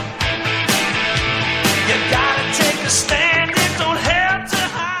 You gotta take a stand, it don't hurt to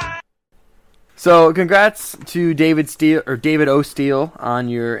hide. So, congrats to David O. Steele on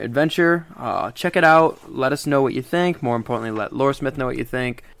your adventure. Check it out. Let us know what you think. More importantly, let Loresmith know what you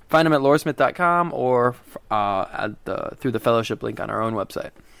think. Find him at loresmith.com or through the fellowship link on our own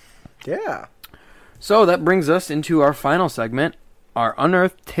website. Yeah. So that brings us into our final segment, our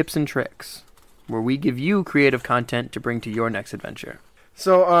Unearthed Tips and Tricks, where we give you creative content to bring to your next adventure.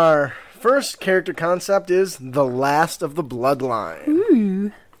 So our first character concept is The Last of the Bloodline.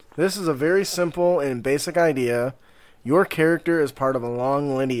 Ooh. This is a very simple and basic idea. Your character is part of a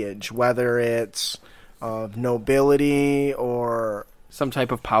long lineage, whether it's of nobility or Some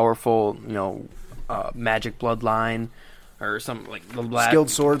type of powerful, magic bloodline, or some like the skilled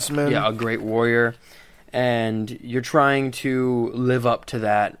swordsman. Yeah, a great warrior, and you're trying to live up to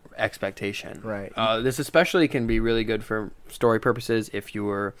that expectation. Right. This especially can be really good for story purposes if you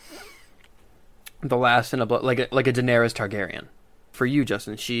were the last in a like a Daenerys Targaryen. For you,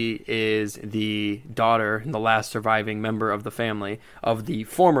 Justin, she is the daughter and the last surviving member of the family of the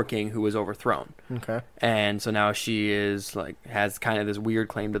former king who was overthrown. Okay. And so now she is has kind of this weird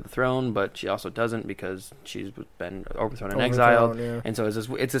claim to the throne, but she also doesn't because she's been overthrown and exiled. Yeah. And so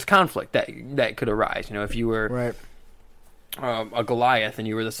it's this conflict that could arise. If you were Right. a Goliath and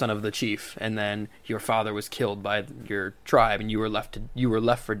you were the son of the chief, and then your father was killed by your tribe, and you were left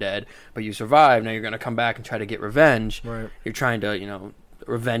for dead, but you survived. Now you're going to come back and try to get revenge. Right. You're trying to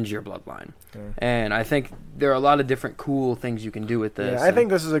revenge your bloodline. Yeah. And I think there are a lot of different cool things you can do with this. Yeah, I think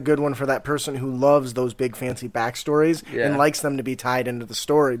this is a good one for that person who loves those big fancy backstories and likes them to be tied into the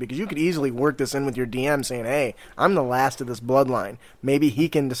story, because you could easily work this in with your DM saying, hey, I'm the last of this bloodline. Maybe he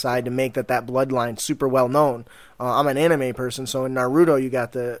can decide to make that bloodline super well known. I'm an anime person, so in Naruto you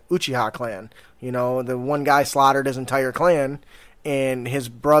got the Uchiha clan. The one guy slaughtered his entire clan, and his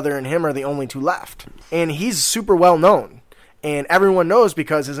brother and him are the only two left. And he's super well known. And everyone knows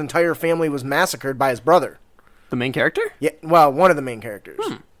because his entire family was massacred by his brother. The main character? Yeah, well, one of the main characters.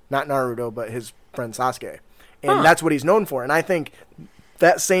 Not Naruto, but his friend Sasuke. And that's what he's known for. And I think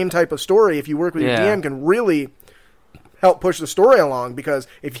that same type of story, if you work with your DM, can really help push the story along, because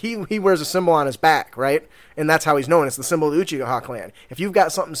if he wears a symbol on his back, right? And that's how he's known. It's the symbol of the Uchiha clan. If you've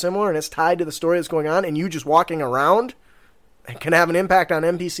got something similar and it's tied to the story that's going on, and you just walking around can have an impact on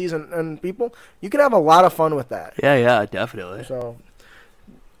NPCs and people, you can have a lot of fun with that. Yeah, definitely. So,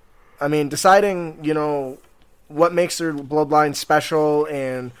 I mean, deciding, what makes their bloodline special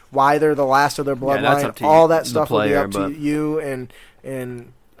and why they're the last of their bloodline, that's up to all you, that the stuff player, will be up to you,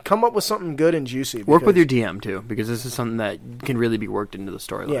 and come up with something good and juicy. Work with your DM, too, because this is something that can really be worked into the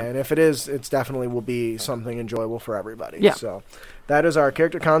storyline. Yeah, and if it is, it's definitely will be something enjoyable for everybody. Yeah. So, that is our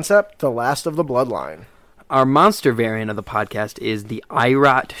character concept, The Last of the Bloodline. Our monster variant of the podcast is the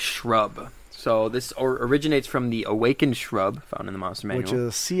Irot Shrub. So this originates from the Awakened Shrub found in the Monster Manual. Which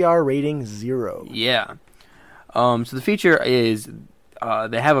is CR rating 0. Yeah. So the feature is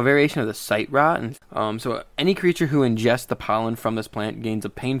they have a variation of the Sight Rot. And, so any creature who ingests the pollen from this plant gains a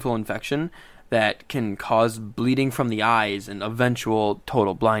painful infection that can cause bleeding from the eyes and eventual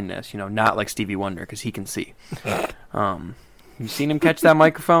total blindness. Not like Stevie Wonder, because he can see. You've seen him catch that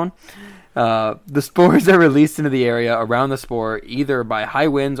microphone? The spores are released into the area around the spore either by high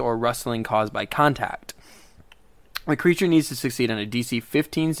winds or rustling caused by contact. The creature needs to succeed on a DC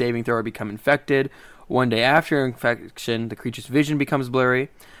 15 saving throw or become infected. One day after infection, the creature's vision becomes blurry.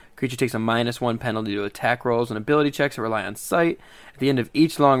 The creature takes a -1 penalty to attack rolls and ability checks that rely on sight. At the end of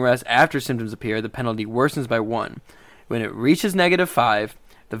each long rest after symptoms appear, the penalty worsens by 1. When it reaches -5,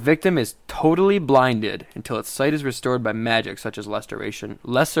 the victim is totally blinded until its sight is restored by magic such as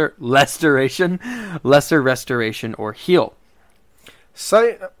lesser restoration, or heal.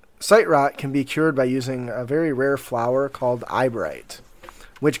 Sight rot can be cured by using a very rare flower called eyebright,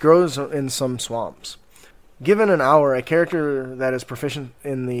 which grows in some swamps. Given an hour, a character that is proficient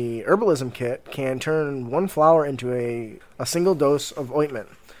in the herbalism kit can turn one flower into a single dose of ointment.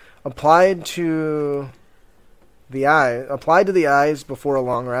 Applied to the eyes before a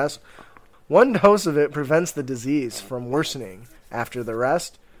long rest. One dose of it prevents the disease from worsening after the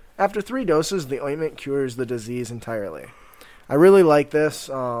rest. After 3 doses, the ointment cures the disease entirely. I really like this.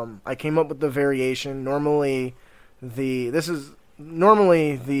 I came up with the variation. Normally the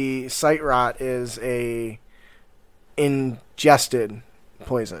sight rot is a ingested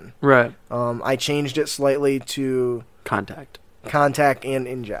poison. Right. I changed it slightly to Contact and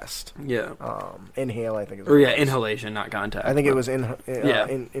ingest. Yeah. Inhale, I think. Inhalation, not contact. I think it was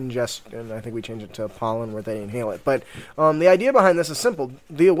ingest, and I think we changed it to pollen where they inhale it. But the idea behind this is simple.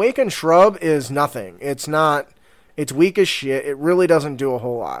 The Awakened Shrub is nothing. It's weak as shit. It really doesn't do a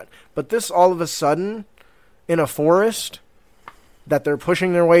whole lot. But this, all of a sudden, in a forest that they're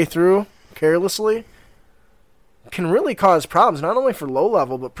pushing their way through carelessly, can really cause problems, not only for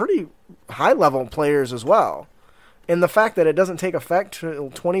low-level, but pretty high-level players as well. And the fact that it doesn't take effect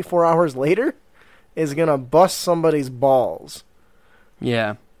till 24 hours later is going to bust somebody's balls.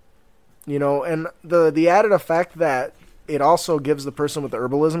 Yeah. And the added effect that it also gives the person with the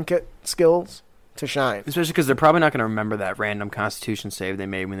herbalism kit skills to shine. Especially because they're probably not going to remember that random Constitution save they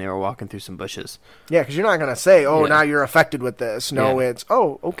made when they were walking through some bushes. Yeah, because you're not going to say, "Oh, Yeah. now you're affected with this." No, Yeah. it's,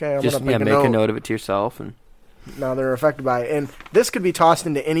 "Oh, okay, I'm Just going to make make a note of it to yourself. And Now they're affected by it, and this could be tossed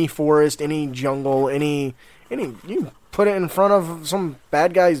into any forest, any jungle, any. You put it in front of some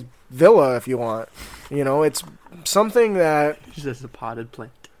bad guy's villa if you want. You know, it's something that just as a potted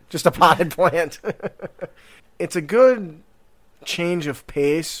plant. just a potted plant. It's a good change of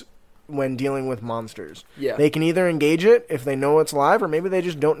pace when dealing with monsters. Yeah. They can either engage it if they know it's live, or maybe they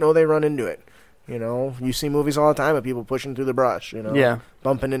just don't know they run into it. You know, you see movies all the time of people pushing through the brush, you know, Yeah.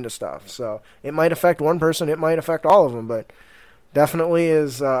 bumping into stuff. So it might affect one person, it might affect all of them, but definitely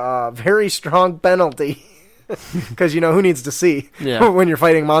is a very strong penalty. Because, you know, who needs to see Yeah. when you're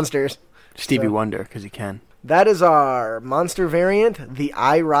fighting monsters? Stevie So- Wonder, because he can. That is our monster variant, the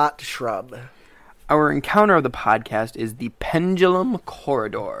eye rot shrub. Our encounter of the podcast is the Pendulum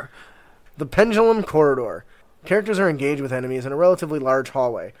Corridor. The Pendulum Corridor. Characters are engaged with enemies in a relatively large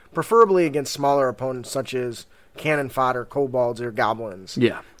hallway, preferably against smaller opponents such as cannon fodder, kobolds, or goblins.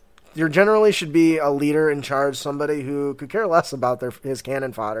 Yeah. There generally should be a leader in charge, somebody who could care less about his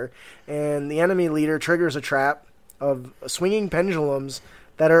cannon fodder, and the enemy leader triggers a trap of swinging pendulums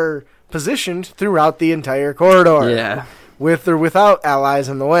that are positioned throughout the entire corridor. Yeah. With or without allies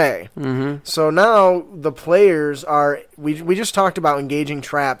in the way. Mm-hmm. So now the players are... We just talked about engaging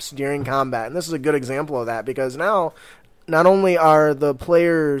traps during combat, and this is a good example of that, because now not only are the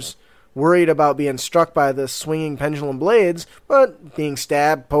players worried about being struck by the swinging pendulum blades, but being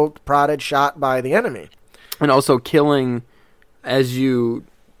stabbed, poked, prodded, shot by the enemy. And also killing, as you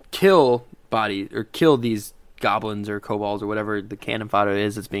kill kill these goblins or kobolds or whatever the cannon fodder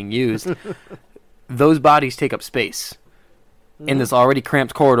is that's being used, those bodies take up space in this already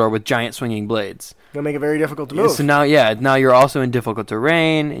cramped corridor with giant swinging blades. It'll make it very difficult to move. So now you're also in difficult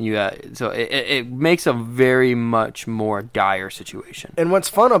terrain, and so it makes a very much more dire situation. And what's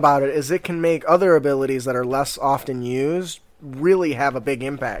fun about it is it can make other abilities that are less often used really have a big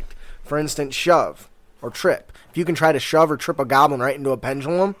impact. For instance, shove or trip. If you can try to shove or trip a goblin right into a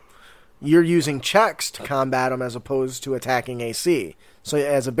pendulum, you're using checks to combat them as opposed to attacking AC. So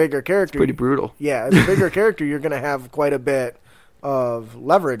as a bigger character... Pretty brutal. Yeah, as a bigger character, you're going to have quite a bit of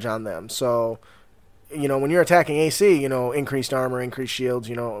leverage on them. So, you know, when you're attacking AC, you know, increased armor, increased shields,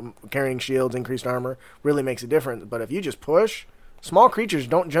 you know, carrying shields, increased armor really makes a difference. But if you just push, small creatures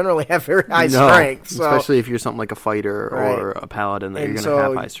don't generally have very high strength. So, especially if you're something like a fighter or Right. a paladin, that And you're going to so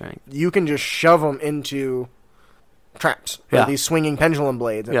have high strength. you can just shove them into traps. Yeah. These swinging pendulum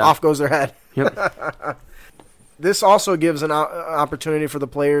blades, and Yeah. off goes their head. Yep. This also gives an opportunity for the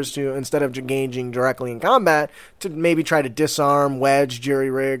players to, instead of engaging directly in combat, to maybe try to disarm, wedge,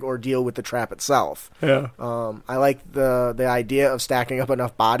 jury-rig, or deal with the trap itself. Yeah. I like the idea of stacking up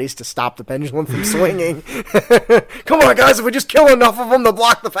enough bodies to stop the pendulum from swinging. Come on, guys, if we just kill enough of them to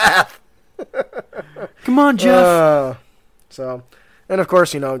block the path. Come on, Jeff. And of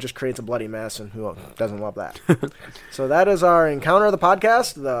course, you know, it just creates a bloody mess, and who doesn't love that? So that is our encounter of the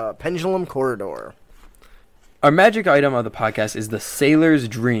podcast, the Pendulum Corridor. Our magic item of the podcast is the Sailor's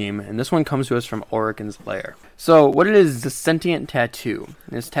Dream, and this one comes to us from Oricon's Lair. So what it is a sentient tattoo.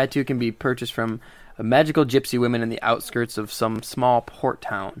 This tattoo can be purchased from a magical gypsy woman in the outskirts of some small port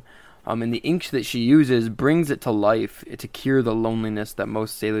town. And the ink that she uses brings it to life to cure the loneliness that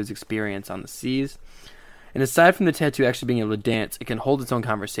most sailors experience on the seas. And aside from the tattoo actually being able to dance, it can hold its own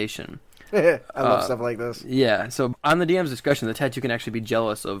conversation. I love stuff like this. Yeah, so on the DM's discretion, the tattoo can actually be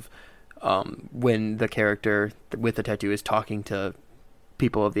jealous of when the character with the tattoo is talking to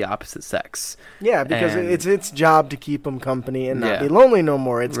people of the opposite sex. Yeah, because And- it's its job to keep them company and not Yeah. be lonely no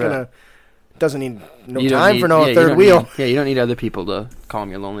more. It's Right. doesn't need no You don't time need- for no yeah, you third don't wheel. need- you don't need other people to calm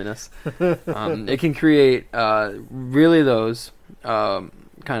your loneliness. It can create really those kind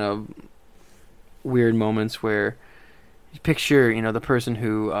of weird moments where you picture, you know, the person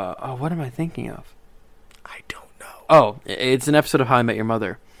who, what am I thinking of? I don't know. Oh, it's an episode of How I Met Your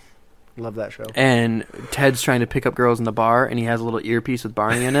Mother. Love that show. And Ted's trying to pick up girls in the bar, and he has a little earpiece with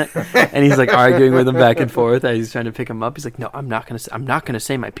Barney in it, and he's like arguing with him back and forth as he's trying to pick him up. He's like, "No, I'm not gonna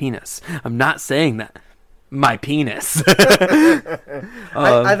say my penis. I'm not saying that. My penis."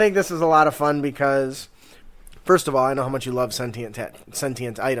 I think this is a lot of fun because, first of all, I know how much you love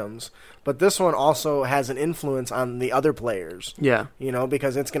sentient items, but this one also has an influence on the other players. Yeah. You know,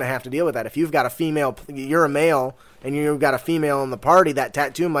 because it's going to have to deal with that. If you've got a female, you're a male, and you've got a female in the party, that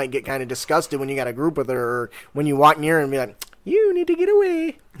tattoo might get kind of disgusted when you got a group with her, or when you walk near her and be like, "You need to get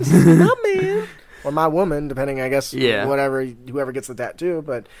away. This is my man." Or my woman, depending, I guess, Yeah. whoever gets the tattoo.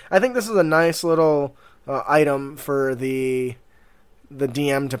 But I think this is a nice little item for the the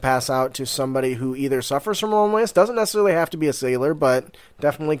DM to pass out to somebody who either suffers from loneliness, doesn't necessarily have to be a sailor, but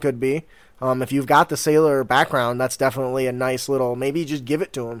definitely could be. If you've got the sailor background, that's definitely a nice little, maybe just give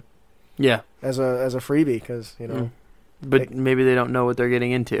it to them Yeah. as a freebie, because, But maybe they don't know what they're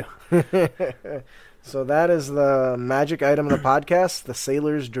getting into. So that is the magic item of the podcast, the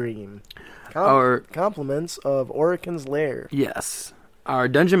Sailor's Dream. Compliments of Oricon's Lair. Yes. Our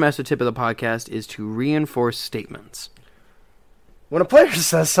Dungeon Master tip of the podcast is to reinforce statements. When a player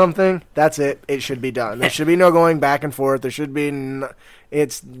says something, that's it. It should be done. There should be no going back and forth. There should be...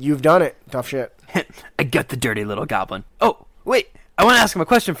 you've done it. Tough shit. I got the dirty little goblin. Oh, wait. I want to ask him a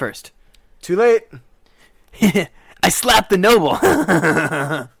question first. Too late. I slapped the noble.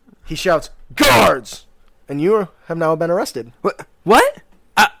 He shouts, "Guards!" And you have now been arrested. What?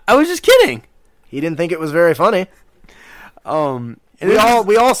 I was just kidding. He didn't think it was very funny. We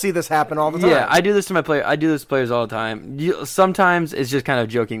all see this happen all the time. Yeah, I do this to my player. I do this to players all the time. Sometimes it's just kind of a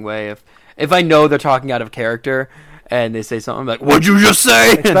joking way. If I know they're talking out of character and they say something, I'm like, "What'd you just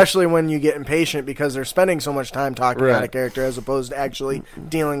say?" Especially when you get impatient because they're spending so much time talking Right. out of character as opposed to actually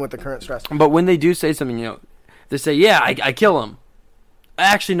dealing with the current stress. But when they do say something, they say, "Yeah, I kill him."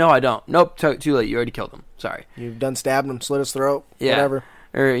 Actually, no, I don't. Nope, too late. You already killed him. Sorry. You've done stabbed him, slit his throat, Yeah. whatever.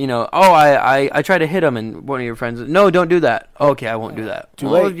 Or, I tried to hit him, and one of your friends, "No, don't do that." Okay, I won't do that. Too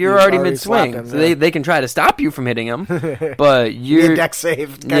Well, late. you're You've already already mid-swing. slapped him, So yeah. they can try to stop you from hitting him, but Be you're... a deck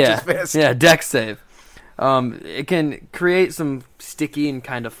save. Catch his fist. Yeah, deck save. It can create some sticky and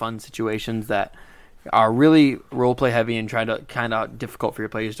kind of fun situations that are really roleplay heavy and kind of difficult for your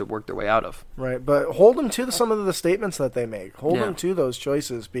players to work their way out of. Right, but hold them to some of the statements that they make. Hold Yeah. them to those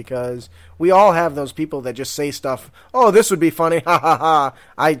choices because we all have those people that just say stuff, "Oh, this would be funny, ha ha ha,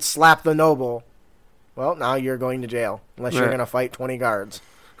 I'd slap the noble." Well, now you're going to jail unless you're Right. going to fight 20 guards.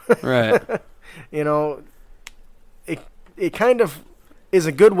 Right. It kind of is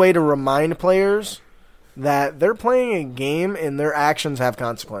a good way to remind players that they're playing a game and their actions have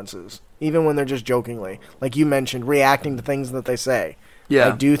consequences, even when they're just jokingly. Like you mentioned, reacting to things that they say. Yeah.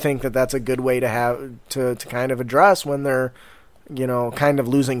 I do think that that's a good way to have to kind of address when they're, kind of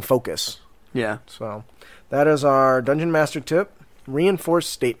losing focus. Yeah. So that is our Dungeon Master tip, reinforce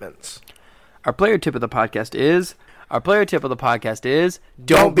statements. Our player tip of the podcast is...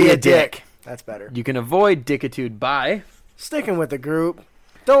 Don't be a dick. That's better. You can avoid dickitude by... Sticking with the group.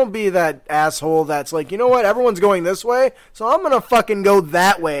 Don't be that asshole that's like, you know what, everyone's going this way, so I'm going to fucking go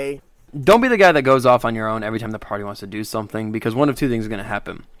that way. Don't be the guy that goes off on your own every time the party wants to do something, because one of two things is going to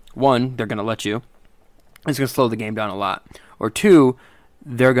happen. One, they're going to let you. It's going to slow the game down a lot. Or two,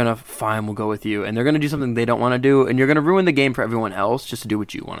 they're going to, fine, we'll go with you, and they're going to do something they don't want to do, and you're going to ruin the game for everyone else just to do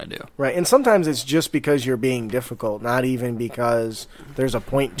what you want to do. Right, and sometimes it's just because you're being difficult, not even because there's a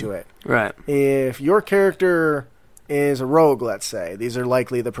point to it. Right. If your character is a rogue, let's say, these are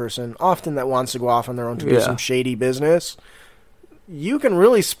likely the person often that wants to go off on their own to do some shady business. You can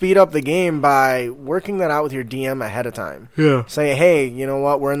really speed up the game by working that out with your DM ahead of time. Yeah. Say, hey, you know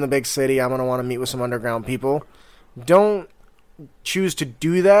what, we're in the big city, I'm going to want to meet with some underground people. Don't choose to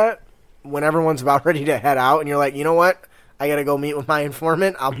do that when everyone's about ready to head out and you're like, you know what, I got to go meet with my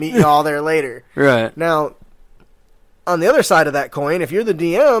informant, I'll meet you all there later. Right. Now, on the other side of that coin, if you're the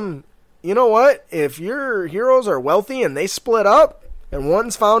DM, you know what? If your heroes are wealthy and they split up and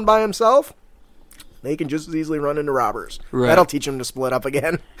one's found by himself, they can just as easily run into robbers. Right. That'll teach them to split up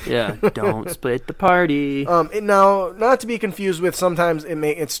again. Yeah. Don't split the party. Now, not to be confused with sometimes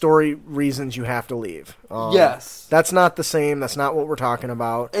it's story reasons you have to leave. Yes. That's not the same. That's not what we're talking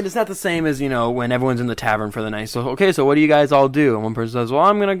about. And it's not the same as, when everyone's in the tavern for the night. So, okay, so what do you guys all do? And one person says, well,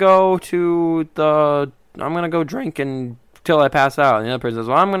 I'm going to go drink until I pass out. And the other person says,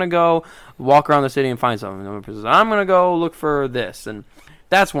 well, I'm going to go walk around the city and find something. And the other person says, I'm going to go look for this. And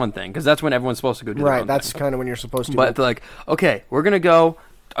that's one thing, because that's when everyone's supposed to go do their Right, own that's thing. kind of when you're supposed to. But they're like, okay, we're going to go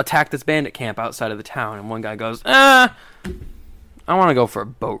attack this bandit camp outside of the town. And one guy goes, I want to go for a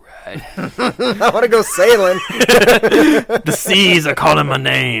boat ride. I want to go sailing. The seas are calling my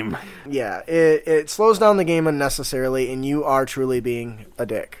name. Yeah, it slows down the game unnecessarily, and you are truly being a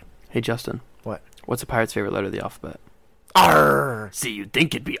dick. Hey, Justin. What? What's a pirate's favorite letter of the alphabet? Arr! See, you'd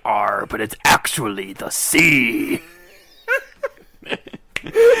think it'd be R, but it's actually the C.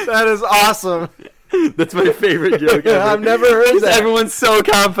 That is awesome. That's my favorite joke ever. I've never heard that. Everyone's so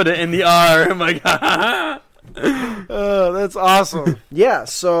confident in the R. I'm like, That's awesome. Yeah,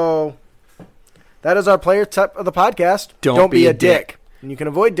 so that is our player tip of the podcast. Don't be a dick. And you can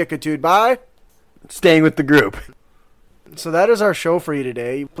avoid dickitude by... staying with the group. So that is our show for you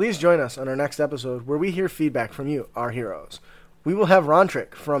today. Please join us on our next episode where we hear feedback from you, our heroes. We will have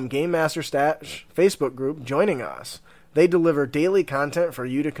Rontrick from Game Master Stash Facebook group joining us. They deliver daily content for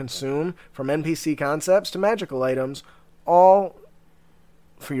you to consume, from NPC concepts to magical items, all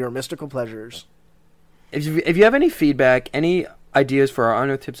for your mystical pleasures. If you have any feedback, any ideas for our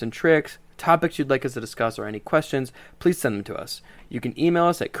Unearthed Tips and Tricks, topics you'd like us to discuss, or any questions, please send them to us. You can email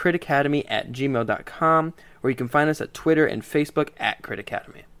us at critacademy@gmail.com, or you can find us at Twitter and Facebook at Crit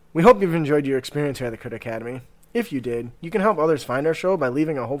Academy. We hope you've enjoyed your experience here at the Crit Academy. If you did, you can help others find our show by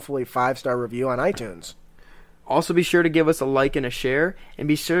leaving a hopefully 5-star review on iTunes. Also, be sure to give us a like and a share, and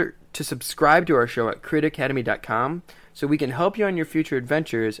be sure to subscribe to our show at critacademy.com so we can help you on your future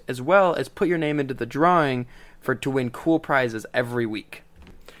adventures, as well as put your name into the drawing to win cool prizes every week.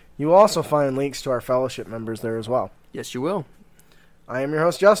 You will also find links to our fellowship members there as well. Yes, you will. I am your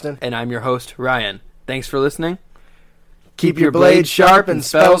host, Justin. And I'm your host, Ryan. Thanks for listening. Keep your blades sharp and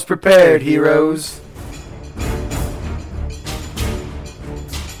spells prepared, heroes.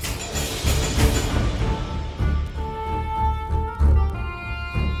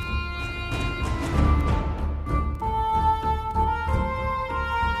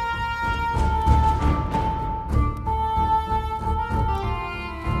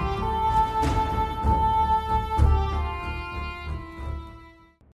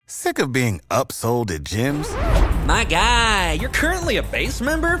 Sick of being upsold at gyms? My guy, you're currently a base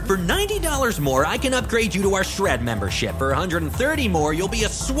member? For $90 more, I can upgrade you to our Shred membership. For $130 more, you'll be a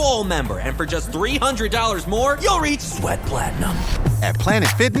Swole member. And for just $300 more, you'll reach Sweat Platinum. At Planet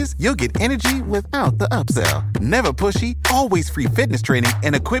Fitness, you'll get energy without the upsell. Never pushy, always free fitness training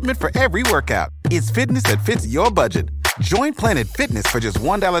and equipment for every workout. It's fitness that fits your budget. Join Planet Fitness for just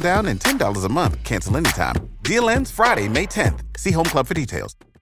 $1 down and $10 a month. Cancel anytime. Deal ends Friday, May 10th. See Home Club for details.